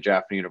memorial at the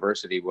Jaffna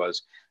University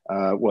was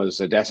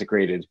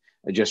desecrated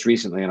just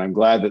recently. And I'm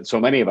glad that so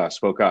many of us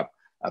spoke up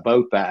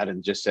about that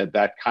and just said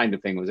that kind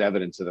of thing was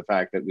evidence of the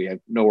fact that we have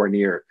nowhere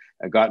near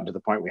gotten to the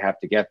point we have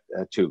to get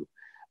to.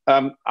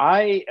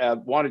 I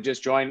want to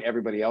just join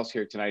everybody else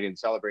here tonight in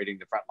celebrating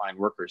the frontline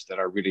workers that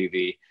are really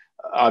the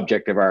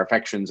object of our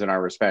affections and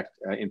our respect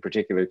in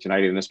particular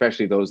tonight, and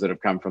especially those that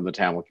have come from the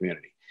Tamil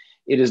community.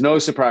 It is no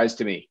surprise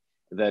to me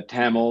that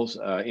Tamils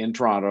in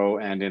Toronto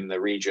and in the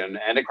region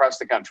and across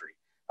the country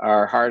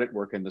are hard at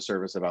work in the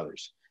service of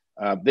others.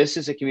 This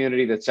is a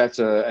community that sets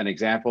an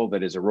example,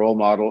 that is a role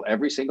model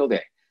every single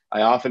day.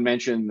 I often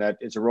mention that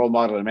it's a role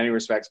model in many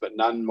respects, but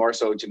none more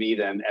so to me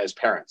than as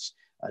parents.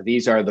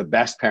 These are the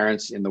best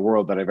parents in the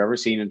world that I've ever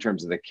seen in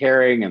terms of the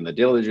caring and the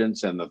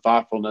diligence and the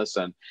thoughtfulness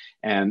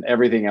and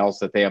everything else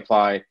that they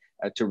apply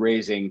to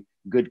raising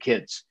good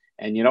kids.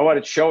 And you know what?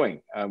 It's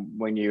showing.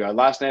 When you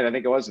last night, I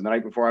think it was, and the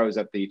night before, I was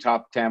at the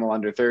top Tamil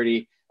under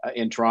 30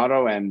 in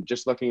Toronto, and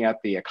just looking at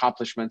the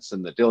accomplishments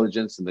and the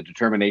diligence and the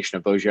determination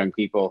of those young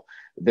people,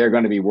 they're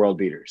going to be world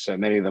beaters.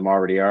 Many of them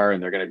already are,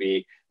 and they're going to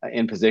be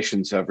in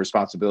positions of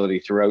responsibility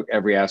throughout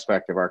every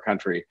aspect of our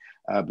country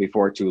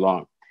before too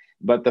long.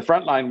 But the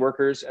frontline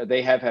workers,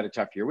 they have had a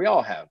tough year. We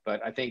all have,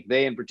 but I think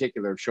they in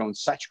particular have shown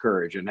such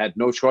courage and had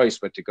no choice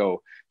but to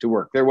go to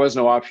work. There was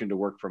no option to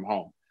work from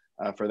home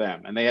for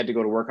them, and they had to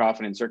go to work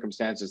often in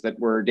circumstances that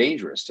were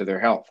dangerous to their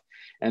health.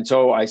 And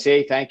so I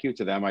say thank you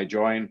to them. I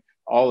join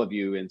all of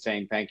you in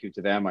saying thank you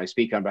to them. I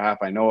speak on behalf,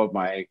 I know, of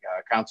my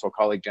council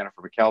colleague,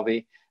 Jennifer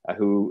McKelvey,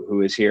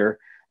 who is here.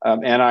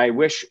 And I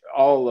wish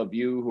all of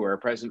you who are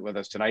present with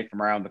us tonight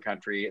from around the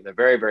country the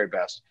very, very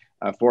best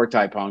for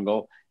Thai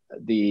Pongal.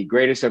 The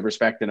greatest of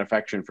respect and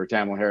affection for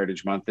Tamil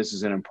Heritage Month. This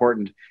is an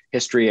important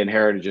history and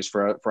heritages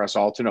for us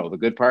all to know. The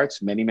good parts,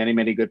 many, many,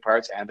 many good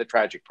parts, and the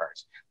tragic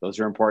parts.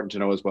 Those are important to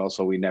know as well,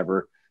 so we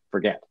never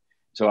forget.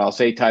 So I'll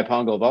say Thai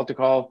Pongal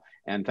Valtakal,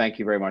 and thank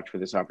you very much for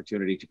this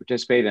opportunity to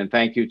participate. And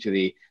thank you to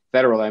the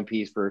federal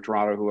MPs for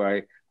Toronto, who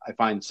I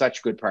find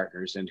such good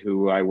partners and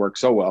who I work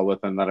so well with,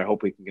 and that I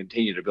hope we can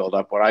continue to build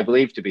up what I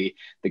believe to be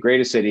the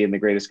greatest city and the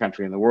greatest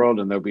country in the world.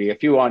 And there'll be a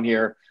few on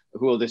here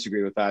who will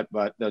disagree with that,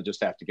 but they'll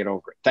just have to get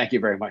over it. Thank you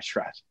very much,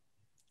 Raz.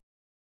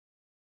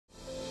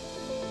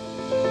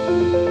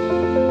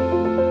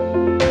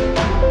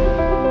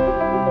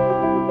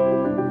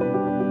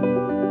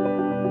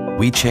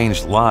 We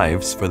change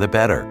lives for the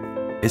better,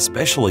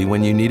 especially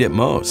when you need it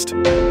most.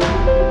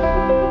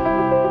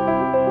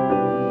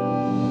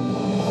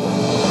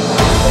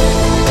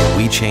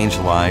 We change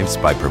lives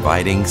by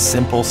providing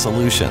simple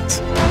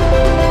solutions.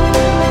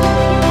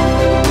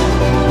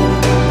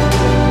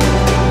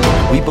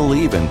 We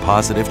believe in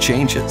positive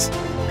changes,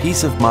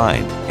 peace of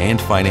mind, and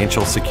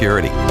financial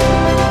security.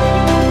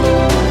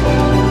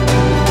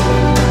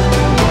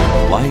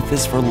 Life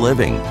is for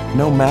living,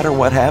 no matter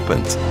what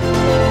happens.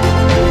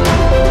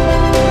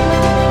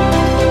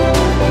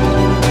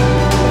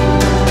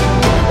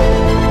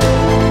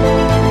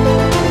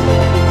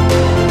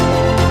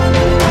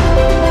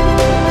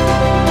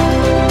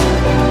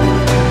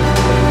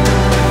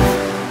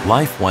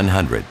 Life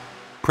 100.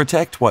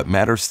 Protect what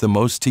matters the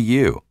most to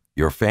you,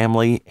 your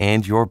family,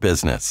 and your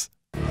business.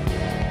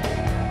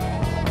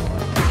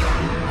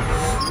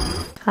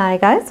 Hi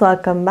guys,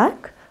 welcome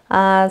back.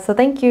 So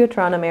thank you,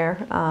 Toronto Mayor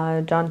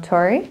John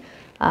Tory.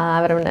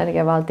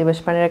 அவரை வாழ்த்தி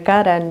wish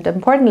பண்ணியிருக்கார். And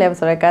importantly அவர்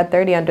சொல்லியிருக்கார்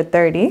 30 under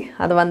 30.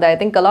 அது வந்து I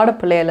think a lot of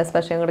பிள்ளைகள்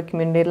especially எங்களோட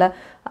கம்யூனிட்டியில்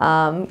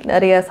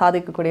நிறைய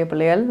சாதிக்கக்கூடிய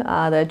பிள்ளைகள்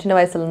அது சின்ன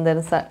வயசுலேருந்து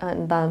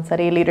இருந்தாலும்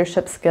சரி,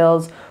 லீடர்ஷிப்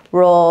ஸ்கில்ஸ்,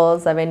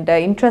 ரோல்ஸ், அவன்ட்டு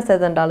இன்ட்ரெஸ்ட்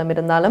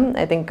இருந்தாலும்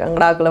ஐ திங்க்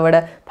எங்களோட ஆக்களை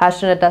விட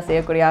பேஷனட்டாக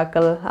செய்யக்கூடிய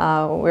ஆக்கள்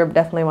we're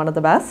definitely one of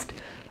the best.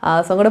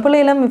 So உங்களோட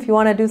பிள்ளைகளும் if you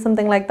want to do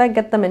something like that,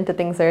 get them into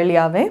things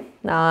earlyயாகவே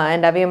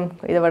and அவையும்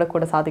இதை விட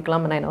கூட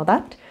சாதிக்கலாம், and I know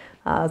that.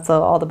 So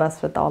all the best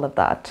with all of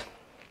that.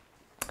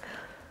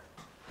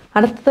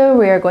 அடுத்து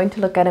we are going to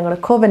look at our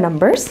COVID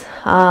numbers.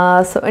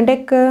 So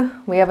இன்றைக்கு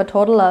we have a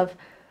total of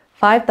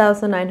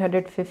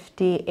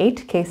 5,958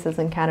 cases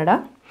in Canada.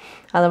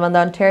 அது வந்து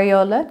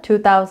Ontarioல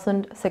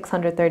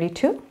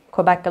 2,632,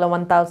 Quebecல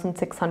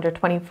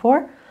 1,624,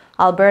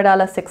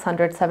 Albertaல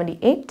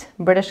 678,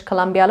 British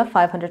Columbiaல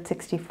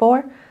 564,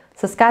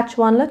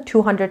 Saskatchewanல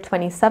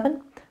 227,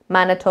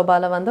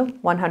 Manitobaல வந்து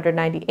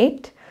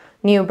 198,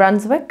 New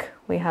Brunswick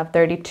we have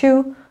 32,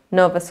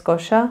 Nova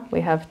Scotia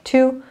we have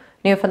 2,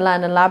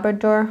 Newfoundland and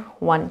Labrador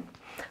 1.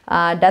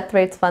 Death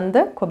rates வந்து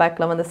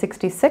Quebecல வந்து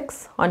 66,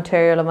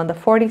 Ontarioல வந்து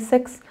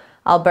 46,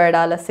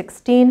 Albertaல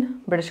 16,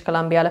 British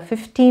Columbiaல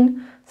 15,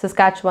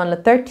 Saskatchewanல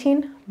 13,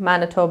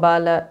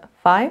 Manitobaல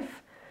 5,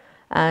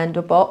 and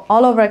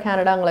all over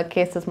Canada உங்களுக்கு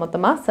cases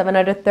மொத்தமா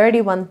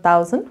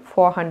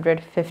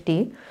 731,450,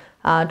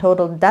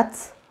 total deaths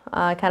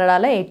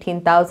Canadaல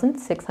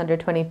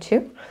 18,622.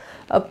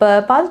 இப்போ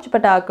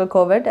பாதிக்கப்பட்ட ஆட்கள்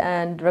COVID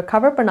and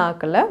recover பண்ண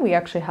ஆட்கள்ல we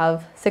actually have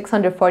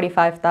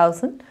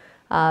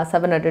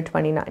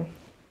 645,729.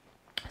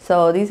 So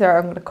these are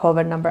the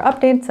COVID number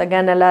updates.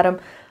 Again, எல்லாரும்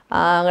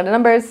the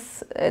numbers,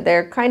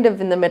 they're kind of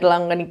in the middle.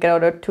 I'm going to get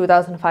out of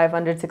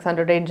 2,500,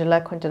 600 range,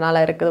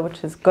 which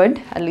is good.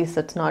 At least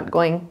it's not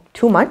going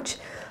too much.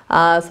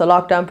 So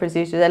lockdown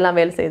procedures, எல்லாம்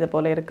வேலை செய்த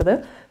போல இருக்குது.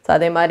 So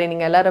அதே மாதிரி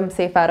நீங்கள் எல்லோரும்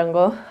சேஃபாக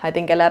இருங்கோ. ஐ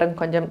திங்க் எல்லோரும்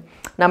கொஞ்சம்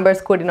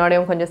நம்பர்ஸ்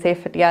கூட்டினோடையும் கொஞ்சம்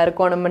சேஃப்டியாக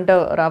இருக்கணும்ன்ட்டு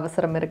ஒரு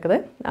அவசரம் இருக்குது.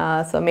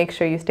 So make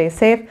sure you stay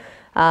safe.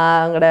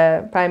 அங்களோட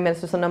prime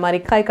minister சொன்ன மாதிரி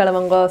கை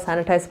கழுவுங்கோ,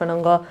 சானிடைஸ்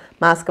பண்ணுங்கோ,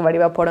 மாஸ்க்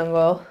வடிவாக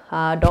போடுங்கோ,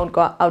 don't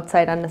go out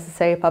side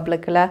unnecessary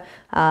பப்ளிக்கில்,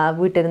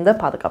 வீட்டிலிருந்து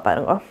பாதுகாப்பாக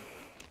இருங்கோ.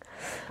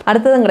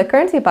 அடுத்தது எங்களோட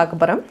கரன்சி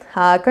பார்க்க போகிறோம்.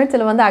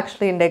 கரன்சியில் வந்து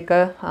ஆக்சுவலி இன்றைக்கு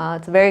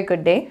இட்ஸ் வெரி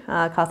குட் டே.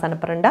 காசு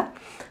அனுப்புகிறேன்டா.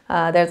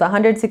 There's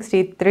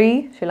 163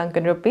 Sri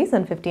Lankan rupees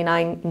and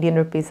 59 Indian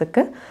rupees.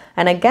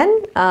 And again,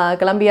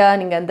 Columbia,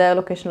 நீங்கள் எந்த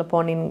லொக்கேஷனில்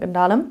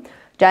போனீங்கன்னாலும்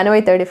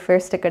January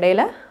 31st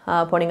கடையில்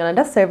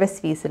போனீங்கன்னா சர்வீஸ்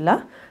ஃபீஸ் இல்லை.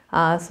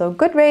 So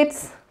good rates,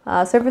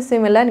 service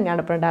fee இல்லை, நீங்கள்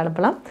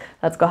அனுப்பலாம்.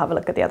 Let's go have a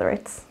look at the other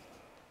rates.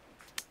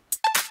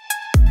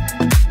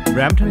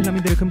 பிராம்டனில்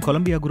அமைந்திருக்கும்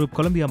கொலம்பியா குரூப்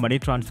கொலம்பியா மணி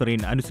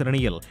டிரான்ஸ்ஃபரின்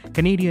அனுசரணையில்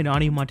கனேடிய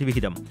நாணய மாற்று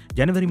விகிதம்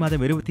ஜனவரி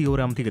மாதம்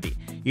 21ஆம் தேதி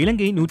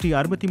இலங்கை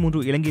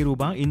 163 இலங்கை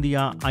ரூபா,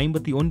 இந்தியா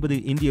 59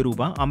 இந்திய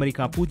ரூபா,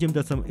 அமெரிக்கா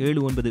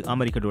 0.79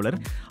 அமெரிக்க டாலர்,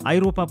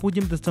 ஐரோப்பா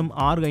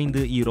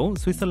 0.65 யூரோ,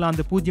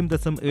 சுவிட்சர்லாந்து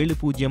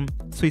 0.70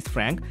 சுவிஸ்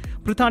பிராங்க்,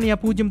 பிரித்தானியா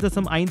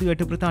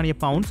 0.58 பிரித்தானிய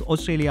பவுண்ட்ஸ்,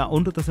 ஆஸ்திரேலியா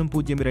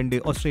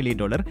 1.02 ஆஸ்திரேலிய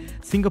டாலர்,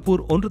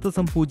 சிங்கப்பூர்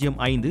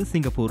 1.05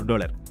 சிங்கப்பூர்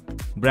டாலர்.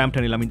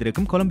 பிராம்டனில்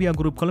அமைந்திருக்கும் கொலம்பியா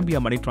குரூப் கொலம்பியா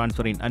மணி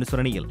டிரான்ஸ்ஃபரின்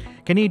அனுசரணையில்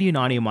கனேடிய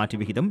நாணய மாற்று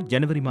விகிதம்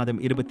ஜனவரி மாதம்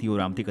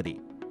 21ஆம் தேதி.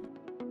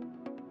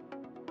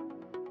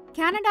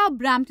 கனடா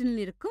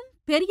பிராம்டனில் இருக்கும்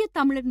பெரிய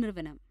தமிழர்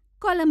நிறுவனம்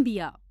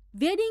கொலம்பியா.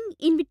 வெட்டிங்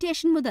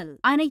இன்விடேஷன் முதல்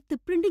அனைத்து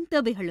பிரிண்டிங்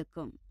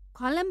தேவைகளுக்கும்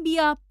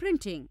கொலம்பியா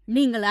பிரிண்டிங்.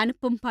 நீங்கள்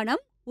அனுப்பும்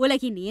பணம்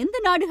உலகின் எந்த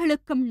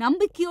நாடுகளுக்கும்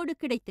நம்பிக்கையோடு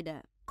கிடைத்திட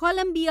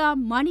கொலம்பியா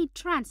மணி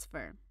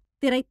டிரான்ஸ்ஃபர்.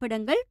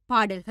 திரைப்படங்கள்,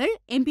 பாடல்கள்,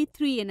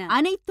 MP3 என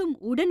அனைத்தும்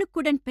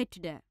உடனுக்குடன்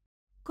பெற்றிட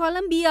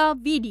கொலம்பியா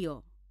வீடியோ.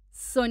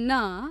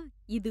 சொன்னா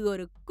இது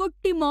ஒரு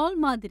குட்டி மால்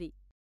மாதிரி.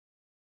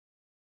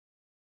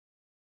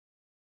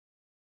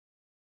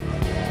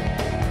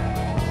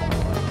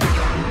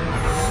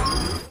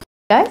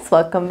 Guys,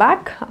 welcome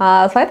back.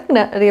 So I think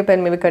நிறைய பேர்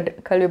மேபி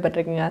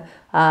கேள்விப்பட்டிருக்கீங்க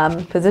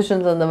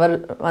பொசிஷன்ஸ்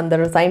வந்து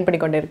ரிசைன் பண்ணி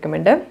கொண்டு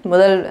இருக்குமெண்டு.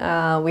 முதல்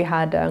we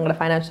had எங்களோட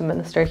ஃபைனான்ஷியல்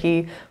மினிஸ்டர், he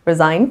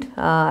resigned.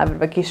 அவர்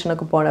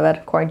வெக்கேஷனுக்கு போனவர்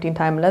குவாரண்டைன்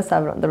டைமில். ஸோ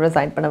அவர் வந்து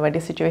ரிசைன் பண்ண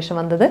வேண்டிய சுச்சுவேஷன்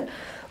வந்தது.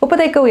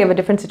 இப்போதைக்கு we have a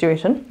different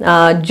situation.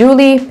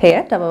 Julie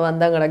Payette, அவள்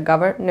வந்து எங்களோட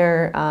கவர்னர்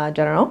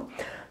ஜெனரல்.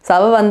 ஸோ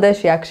அவள் வந்து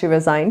she actually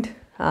resigned.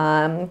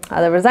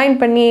 அதை ரிசைன்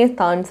பண்ணி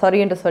தான்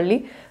சாரின்னு சொல்லி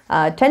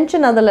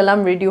டென்ஷன்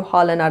அதிலெல்லாம் ரிவ்யூ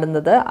ஹாலில்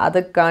நடந்தது.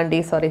 அதுக்காண்டி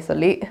சாரி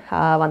சொல்லி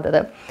வந்தது.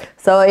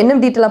 ஸோ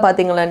இன்னும் டீட்டெயிலாக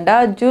பார்த்தீங்களா,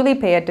 ஜூலி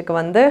பேயட்டுக்கு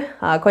வந்து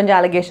கொஞ்சம்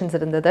அலிகேஷன்ஸ்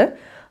இருந்தது.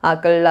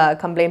 ஆக்கள்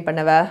கம்ப்ளைண்ட்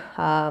பண்ணவ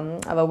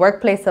அவள்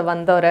ஒர்க் பிளேஸை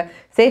வந்து ஒரு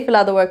சேஃப்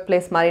இல்லாத ஒர்க்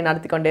பிளேஸ் மாதிரி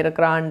நடத்தி கொண்டு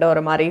இருக்கிறான்ட்டு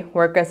ஒரு மாதிரி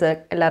ஒர்க்கர்ஸ்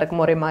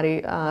எல்லாருக்கும் ஒரே மாதிரி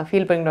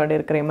ஃபீல் பண்ணி கொண்டு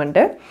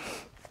இருக்கிறேன்ட்டு.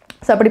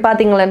 ஸோ அப்படி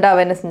பார்த்தீங்களா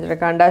அவள் என்ன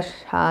செஞ்சுருக்காண்டா,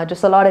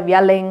 just a lot of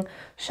yelling,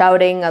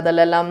 shouting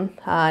அதிலெல்லாம்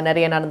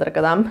நிறைய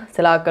நடந்திருக்குதாம்.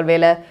 சில ஆக்கள்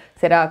வேலை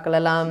சில ஆக்கள்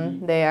எல்லாம்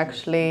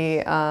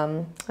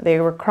they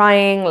were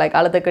crying, like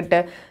அழுதுகிட்டு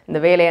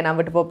இந்த வேலையை நான்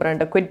விட்டு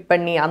போகிறேன்ட்டு குவிட்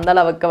பண்ணி அந்த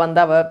அளவுக்கு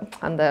வந்து அவள்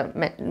அந்த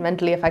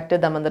மென்டலி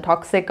அஃபெக்டட் அந்த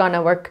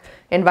டாக்ஸிக்கான ஒர்க்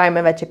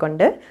என்வாயன்மெண்ட்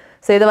வச்சுக்கொண்டு.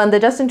 ஸோ இதை வந்து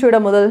ஜஸ்டின் ட்ரூடோ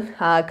முதல்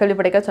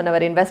கேள்விப்படைக்க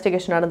சொன்னவர்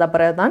இன்வெஸ்டிகேஷன் நடந்த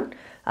பிறகு தான்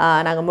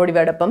நாங்கள்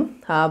முடிவெடுப்போம்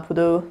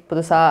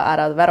புதுசாக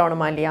யாராவது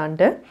வரணுமா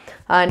இல்லையான்ட்டு.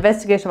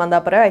 இன்வெஸ்டிகேஷன் வந்த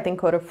அப்புறம் ஐ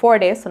திங்க் ஒரு 4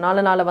 days,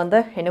 4 நாள் வந்து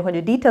இன்னும்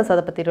கொஞ்சம் டீட்டெயில்ஸ்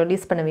அதை பற்றி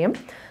ரிலீஸ் பண்ணுவேன்.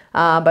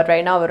 But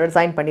right now our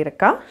resign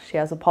பண்ணியிருக்கா. She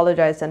has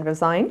apologized and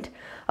resigned.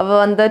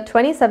 அவள் வந்து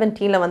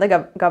 2017 வந்து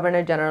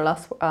கவர்னர் ஜெனரலாக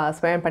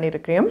ஸ்வேர்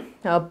பண்ணியிருக்கிறேன்.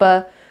 அப்போ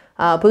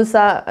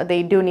புதுசாக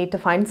they do need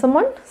to find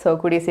someone. So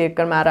கூடிய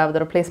சீக்கிரம்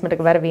யாராவது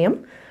ரிப்ளேஸ்மெண்ட்டுக்கு வரவேன்.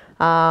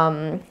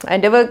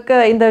 அண்ட் இவருக்கு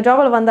இந்த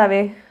ஜாபில் வந்தாவே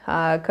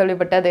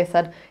கேள்விப்பட்டதே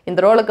சார், இந்த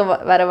ரோலுக்கு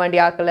வர வேண்டிய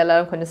ஆக்கள்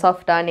எல்லோரும் கொஞ்சம்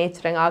சாஃப்டாக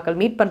நேச்சருங்க ஆக்கள்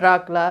மீட் பண்ணுற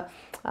ஆக்களை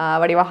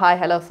வடிவா ஹாய்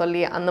ஹலோ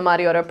சொல்லி அந்த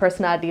மாதிரி ஒரு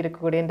பர்சனாலிட்டி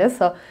இருக்கக்கூடியது.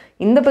 ஸோ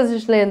இந்த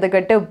பொசிஷனில்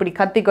இருந்துக்கிட்டு இப்படி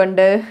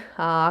கத்திக்கொண்டு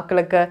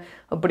ஆக்களுக்கு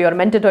இப்படி ஒரு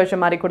மென்டல்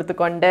டோர்ச்சர் மாதிரி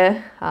கொடுத்துக்கொண்டு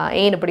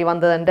ஏன் இப்படி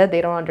வந்ததுன்ட்டு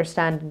they don't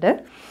understand.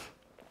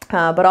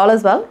 But all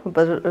is well.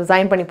 இப்போ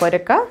ரிசைன் பண்ணி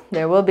போயிருக்கா.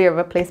 There will be a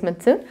replacement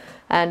soon.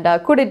 And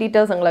கூட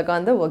டீட்டெயில்ஸ் உங்களுக்கு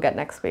வந்து we'll get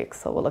next week.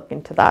 So we'll look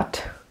into that.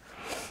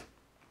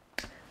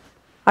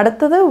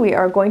 அடுத்தது we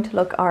are going to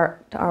look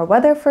at our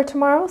weather for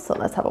tomorrow. So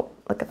let's have a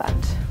look at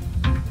that.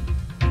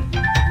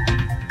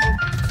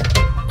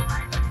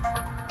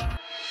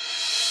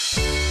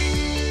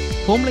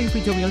 Home life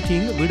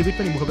ரியாலிட்டியின் வீடு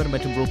விற்பனை முகவர்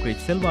மற்றும்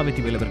brokerage Selva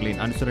Vetrivel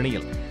அவர்களின்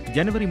அனுசரணையில்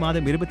ஜனவரி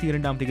மாதம்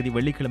 22ஆம் தேதி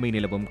வெள்ளிக்கிழமை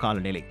நிலவும்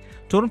காலநிலை.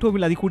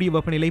 டொரண்டோவில் அதிகூடிய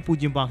வெப்பநிலை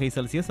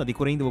 0°C, அதி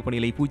குறைந்த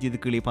வெப்பநிலை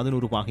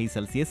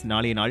 0°C.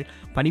 நாளைய நாள்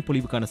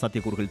பனிப்பொழிவுக்கான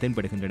சாத்தியக்கூறுகள்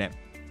தென்படுகின்றன.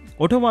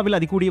 ஒட்டோவாவில்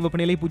அதிகூடிய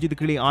வெப்பநிலை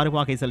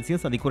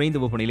 0°C, அதி குறைந்த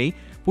வெப்பநிலை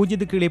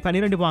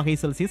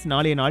 0°C.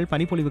 நாளைய நாள்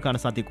பனிப்பொழிவுக்கான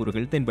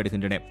சாத்தியக்கூறுகள்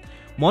தென்படுகின்றன.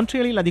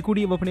 மான்ட்ரியலில்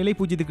அதிகூடிய வெப்பநிலை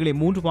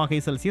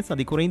 0°C,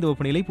 அதி குறைந்த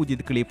வெப்பநிலை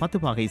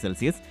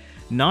 0°C.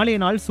 நாளைய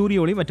நாள் சூரிய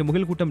ஒளி மற்றும்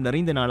முகில்கூட்டம்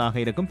நிறைந்த நாளாக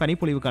இருக்கும்.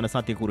 பனிப்பொழிவுக்கான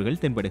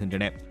சாத்தியக்கூறுகள்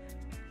தென்படுகின்றன.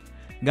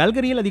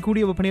 கல்கரியில்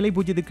அதிகூடிய வெப்பநிலை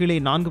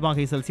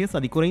 0°C,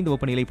 அதி குறைந்த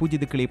வெப்பநிலை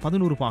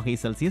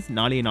 0°C.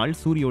 நாளைய நாள்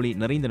சூரிய ஒளி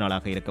நிறைந்த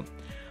நாளாக இருக்கும்.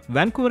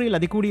 வான்கூவரில்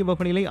அதிகூடிய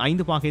வெப்பநிலை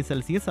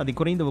 5°C, அதி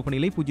குறைந்த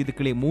வெப்பநிலை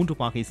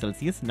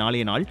 0°C.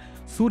 நாளைய நாள்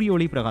சூரிய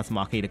ஒளி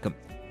பிரகாசமாக இருக்கும்.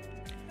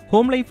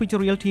 ஹோம் லைஃப்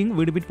ரியாலிட்டியின்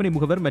வீடு விற்பனை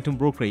முகவர் மற்றும்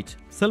புரோக்கரேஜ்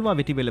செல்வா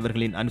வெற்றிவேல்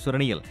அவர்களின்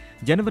அனுசரணையில்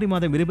ஜனவரி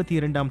மாதம்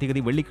 22ஆம்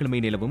தேதி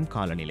வெள்ளிக்கிழமை நிலவும்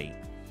காலநிலை.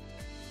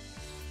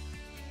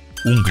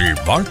 உங்கள்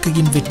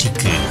வாழ்க்கையின்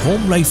வெற்றிக்கு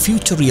home life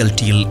future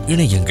ரியாலிட்டியில்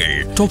இணையுங்கள்.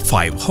 Top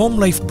 5 home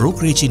life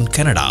brokerage in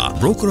Canada.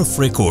 Broker of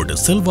record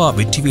Selva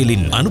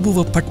வெற்றிவேலின்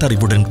அனுபவ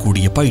பட்டறிவுடன்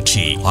கூடிய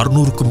பயிற்சி.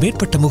 600க்கும்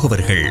மேற்பட்ட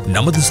முகவர்கள்.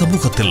 நமது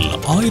சமூகத்தில்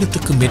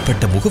 1000க்கும்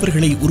மேற்பட்ட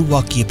முகவர்களை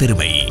உருவாக்கிய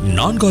பெருமை.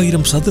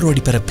 4000 சதுர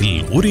அடி பரப்பில்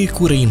ஒரே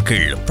கூரையின்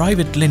கீழ்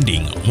பிரைவேட்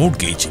லெண்டிங்,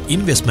 மோர்ட்கேஜ்,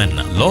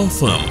 இன்வெஸ்ட்மெண்ட், லா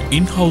firm,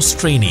 in-house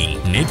training,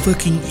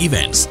 networking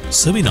events,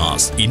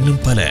 seminars,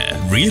 இன்னும் பல.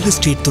 ரியல்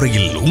எஸ்டேட்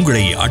துறையில்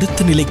உங்களை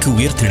அடுத்த நிலைக்கு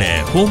உயர்த்திட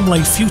home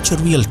life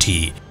future reality.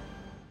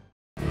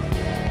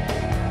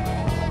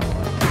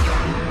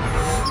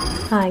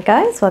 Hi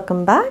guys,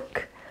 welcome back.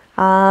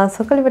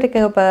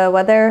 சொல்லிவிட்டு இப்போ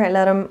வெதர்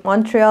எல்லாரும்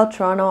மான்ட்ரியால்,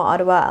 டொராண்டோ,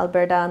 ஆட்டவா,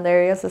 அல்பர்டா அந்த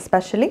ஏரியாஸ்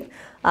எஸ்பெஷலி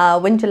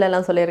விண்டில்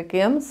எல்லாம்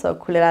சொல்லியிருக்கேன். ஸோ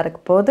குளிராக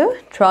இருக்க போது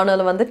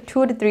டொராண்டோவில் வந்து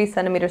 2 to 3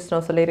 centimeters ஸ்னோ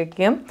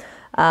சொல்லியிருக்கேன்.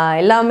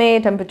 எல்லாமே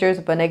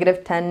டெம்பரேச்சர்ஸ் இப்போ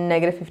 -10,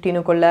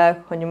 -15க்குள்ளே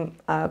கொஞ்சம்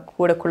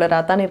கூட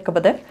குளிராக தான்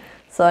இருக்கப்போது.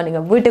 ஸோ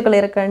நீங்கள் வீட்டுக்குள்ளே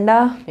இருக்கண்டா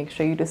make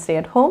sure you to stay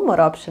at home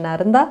ஒரு ஆப்ஷனாக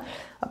இருந்தால்.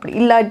 அப்படி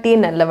இல்லாட்டி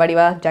நல்ல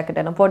வடிவாக ஜாக்கெட்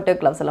எல்லாம் போட்டு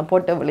க்ளவுஸ் எல்லாம்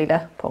போட்டு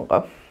வெளியில்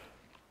போங்க.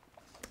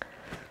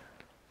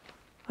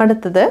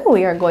 அடுத்தது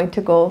we are going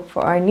to go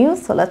for our news.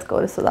 So let's go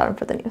to Sudaran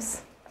for the news.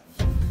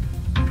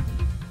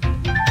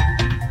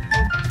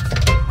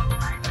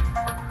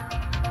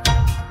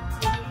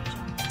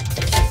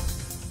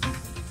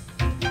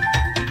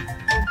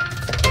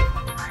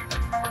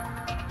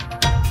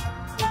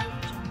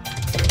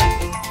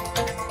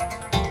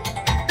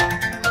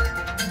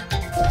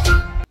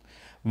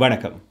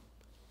 வணக்கம்.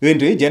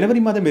 இன்று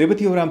ஜனவரி மாதம்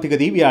 21ஆம்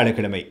தேதி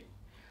வியாழக்கிழமை.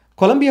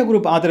 கொலம்பியா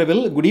குரூப்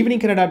ஆதரவில்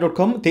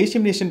goodevningcanada.com,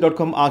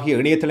 தேசியம்நேஷன்.com ஆகிய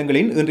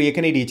இணையதளங்களின் இன்றைய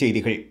கனேடிய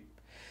செய்திகள்.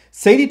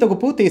 செய்தி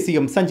தொகுப்பு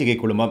தேசியம் சஞ்சிகை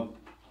குழுமம்.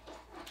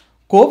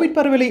 கோவிட்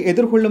பரவலை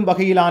எதிர்கொள்ளும்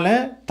வகையிலான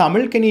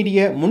தமிழ்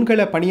கனேடிய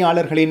முன்கள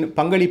பணியாளர்களின்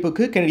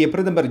பங்களிப்புக்கு கனடிய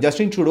பிரதமர்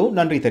ஜஸ்டின் ட்ரூடோ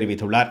நன்றி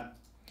தெரிவித்துள்ளார்.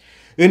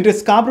 இன்று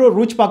ஸ்கார்பரோ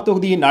ரூஜ் பார்க்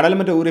தொகுதியின்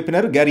நாடாளுமன்ற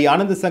உறுப்பினர் கேரி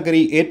ஆனந்த்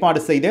சங்கரி ஏற்பாடு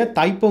செய்த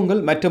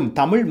தைப்பொங்கல் மற்றும்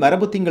தமிழ்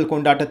மரபு திங்கள்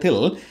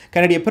கொண்டாட்டத்தில்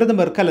கனடிய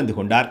பிரதமர் கலந்து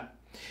கொண்டார்.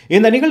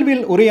 இந்த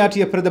நிகழ்வில்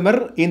உரையாற்றிய பிரதமர்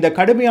இந்த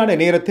கடுமையான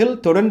நேரத்தில்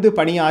தொடர்ந்து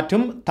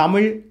பணியாற்றும்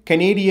தமிழ்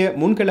கனேடிய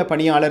முன்கள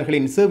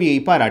பணியாளர்களின் சேவையை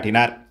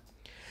பாராட்டினார்.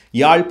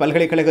 யாழ்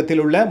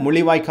பல்கலைக்கழகத்தில் உள்ள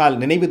முள்ளிவாய்க்கால்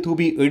நினைவு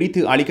தூபி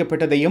இடித்து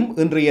அளிக்கப்பட்டதையும்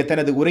இன்றைய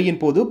தனது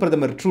உரையின் போது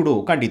பிரதமர் ட்ரூடோ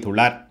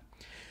கண்டித்துள்ளார்.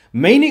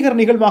 மெய்நிகர்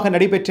நிகழ்வாக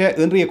நடைபெற்ற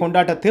இன்றைய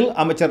கொண்டாட்டத்தில்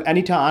அமைச்சர்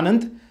அனிதா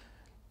ஆனந்த்,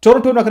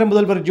 டொரண்டோ நகர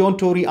முதல்வர் ஜோன்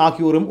டோரி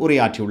ஆகியோரும்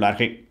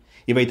உரையாற்றியுள்ளார்கள்.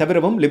 இவை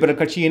தவிரவும் லிபரல்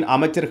கட்சியின்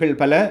அமைச்சர்கள்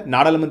பல,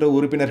 நாடாளுமன்ற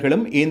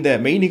உறுப்பினர்களும் இந்த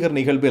மெய்நிகர்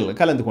நிகழ்வில்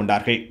கலந்து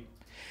கொண்டார்கள்.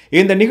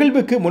 இந்த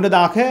நிகழ்வுக்கு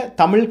முன்னதாக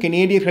தமிழ்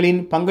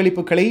கனேடியர்களின்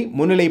பங்களிப்புகளை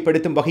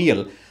முன்னிலைப்படுத்தும்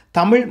வகையில்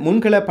தமிழ்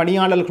முன்கள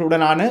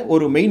பணியாளர்களுடனான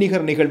ஒரு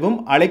மெய்நிகர் நிகழ்வும்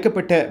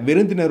அழைக்கப்பட்ட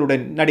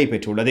விருந்தினருடன்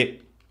நடைபெற்றுள்ளது.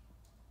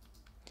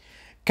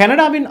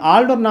 கனடாவின்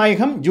ஆளுநர்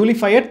நாயகம் ஜூலி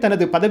ஃபயட்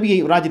தனது பதவியை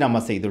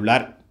ராஜினாமா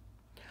செய்துள்ளார்.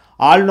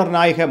 ஆளுநர்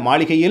நாயக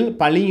மாளிகையில்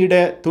பணியிட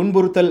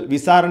துன்புறுத்தல்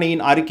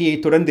விசாரணையின் அறிக்கையை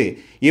தொடர்ந்து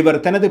இவர்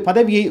தனது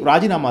பதவியை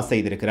ராஜினாமா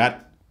செய்திருக்கிறார்.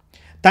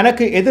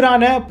 தனக்கு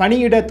எதிரான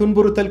பணியிட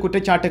துன்புறுத்தல்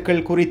குற்றச்சாட்டுகள்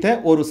குறித்த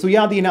ஒரு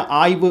சுயாதீன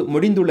ஆய்வு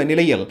முடிந்துள்ள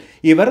நிலையில்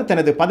இவர்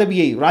தனது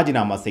பதவியை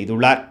ராஜினாமா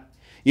செய்துள்ளார்.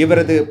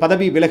 இவரது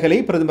பதவி விலகலை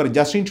பிரதமர்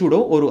ஜஸ்டின் ட்ரூடோ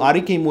ஒரு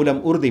அறிக்கை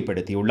மூலம்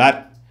உறுதிப்படுத்தியுள்ளார்.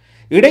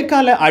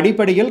 இடைக்கால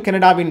அடிப்படையில்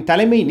கனடாவின்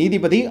தலைமை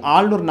நீதிபதி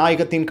ஆளுநர்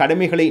நாயகத்தின்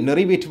கடமைகளை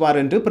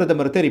நிறைவேற்றுவார் என்று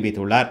பிரதமர்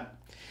தெரிவித்துள்ளார்.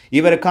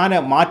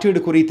 இவருக்கான மாற்றீடு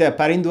குறித்த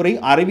பரிந்துரை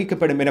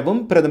அறிவிக்கப்படும்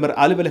எனவும் பிரதமர்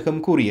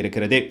அலுவலகம்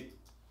கூறியிருக்கிறது.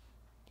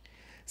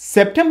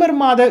 செப்டம்பர்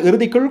மாத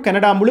இறுதிக்குள்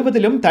கனடா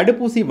முழுவதிலும்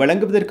தடுப்பூசி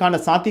வழங்குவதற்கான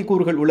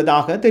சாத்தியக்கூறுகள்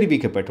உள்ளதாக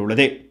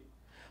தெரிவிக்கப்பட்டுள்ளது.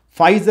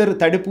 ஃபைசர்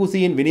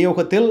தடுப்பூசியின்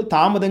விநியோகத்தில்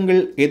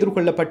தாமதங்கள்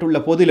எதிர்கொள்ளப்பட்டுள்ள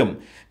போதிலும்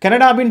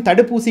கனடாவின்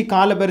தடுப்பூசி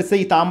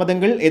காலவரிசை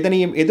தாமதங்கள்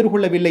எதனையும்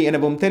எதிர்கொள்ளவில்லை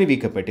எனவும்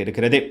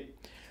தெரிவிக்கப்பட்டிருக்கிறது.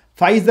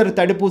 ஃபைசர்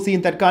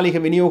தடுப்பூசியின் தற்காலிக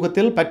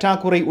விநியோகத்தில்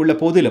பற்றாக்குறை உள்ள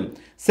போதிலும்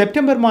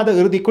செப்டம்பர் மாத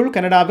இறுதிக்குள்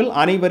கனடாவில்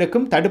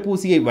அனைவருக்கும்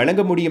தடுப்பூசியை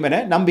வழங்க முடியும்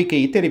என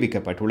நம்பிக்கை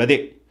தெரிவிக்கப்பட்டுள்ளது.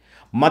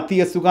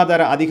 மத்திய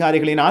சுகாதார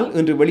அதிகாரிகளினால்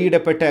இன்று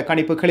வெளியிடப்பட்ட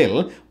கணிப்புகளில்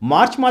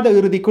மார்ச் மாத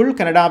இறுதிக்குள்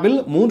கனடாவில்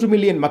 3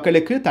 மில்லியன்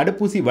மக்களுக்கு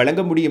தடுப்பூசி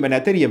வழங்க முடியும் என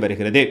தெரிய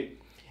வருகிறது.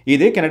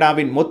 இது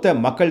கனடாவின் மொத்த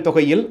மக்கள்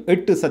தொகையில்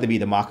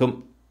 8%.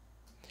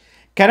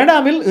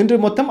 கனடாவில் இன்று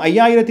மொத்தம்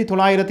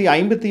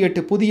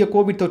 5958 புதிய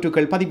கோவிட்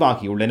தொற்றுகள்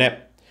பதிவாகியுள்ளன.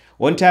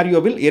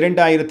 ஒன்டாரியோவில்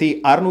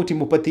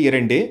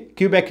 2632,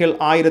 கியூபெக்கில்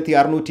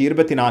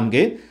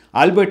 1624,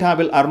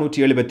 அல்பர்டாவில்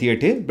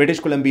 678,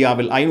 பிரிட்டிஷ்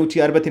கொலம்பியாவில்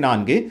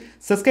 564,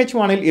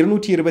 சஸ்கெச்சுவானில்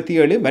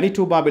 227,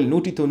 மனிடோபாவில்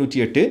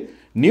 198,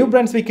 நியூ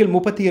பிரன்ஸ்விக்கில்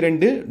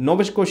 32,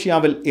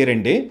 நோவஸ்கோஷியாவில்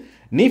 2,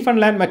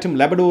 நீஃபன்லாந்து மற்றும்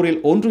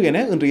லெபடோரில் 1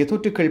 என இன்றைய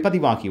தொற்றுகள்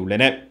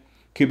பதிவாகியுள்ளன.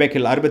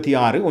 கியூபெக்கில்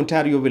 66,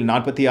 ஒன்டாரியோவில்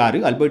 46,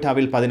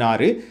 அல்பர்டாவில்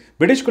 16,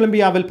 பிரிட்டிஷ்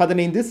கொலம்பியாவில்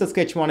 15,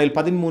 சஸ்கெச்சுவானில்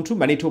 13,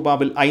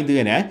 மனிடோபாவில் 5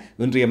 என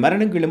இன்றைய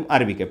மரணங்களும்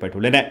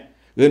அறிவிக்கப்பட்டுள்ளன.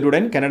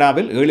 இன்றுடன்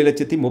கனடாவில்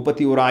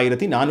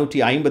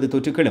 7,31,450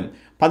 தொற்றுகளும்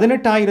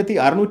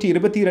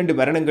 18,622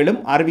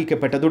 மரணங்களும்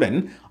அறிவிக்கப்பட்டதுடன்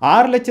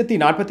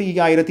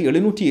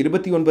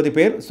 6,45,729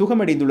 பேர்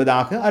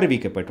சுகமடைந்துள்ளதாக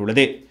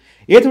அறிவிக்கப்பட்டுள்ளது.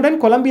 இத்துடன்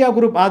கொலம்பியா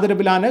குரூப்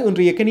ஆதரவிலான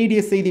இன்றைய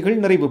கனேடிய செய்திகள்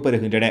நிறைவு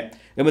பெறுகின்றன.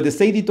 எமது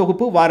செய்தி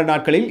தொகுப்பு வார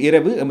நாட்களில்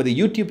இரவு எமது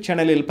யூடியூப்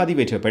சேனலில்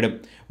பதிவேற்றப்படும்.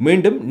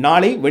 மீண்டும்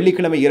நாளை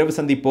வெள்ளிக்கிழமை இரவு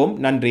சந்திப்போம்.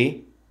 நன்றி,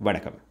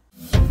 வணக்கம்.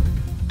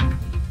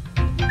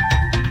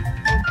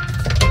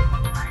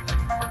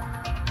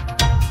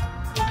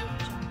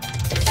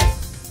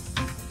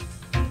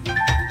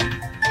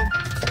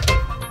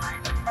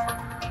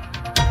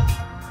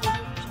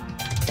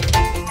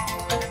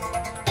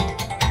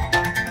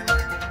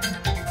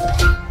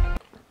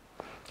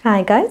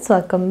 Hi guys,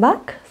 welcome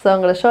back. So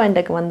உங்களோட ஷோ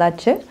இன்றைக்கு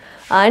வந்தாச்சு.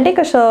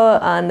 இன்றைக்கு ஷோ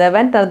அந்த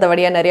event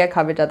நடந்தபடியாக நிறைய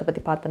கவரேஜ் அதை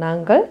பற்றி பார்த்து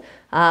நாங்கள்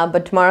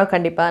பட் டுமாரோ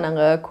கண்டிப்பாக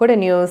நாங்கள் கூட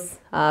நியூஸ்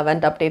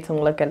event அப்டேட்ஸ்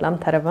உங்களுக்கு எல்லாம்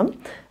தருவோம்.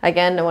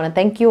 Again I want to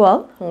thank you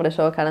all. உங்களோட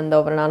ஷோ கடந்த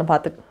ஒவ்வொரு நாளும்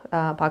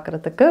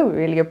பார்க்குறதுக்கு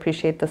really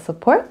appreciate the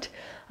support.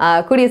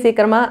 கூடிய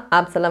சீக்கிரமாக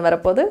ஆப்ஸ் எல்லாம்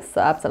வரப்போகுது. ஸோ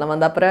ஆப்ஸ் எல்லாம்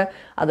வந்த அப்புறம்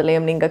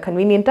அதுலேயும் நீங்கள்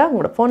கன்வீனியண்ட்டாக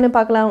உங்களோட ஃபோனில்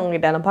பார்க்கலாம்,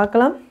 உங்கள்கிட்ட எல்லாம்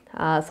பார்க்கலாம்.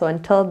 So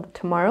until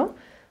tomorrow,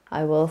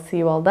 I will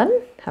see you all then.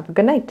 Have a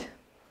good night.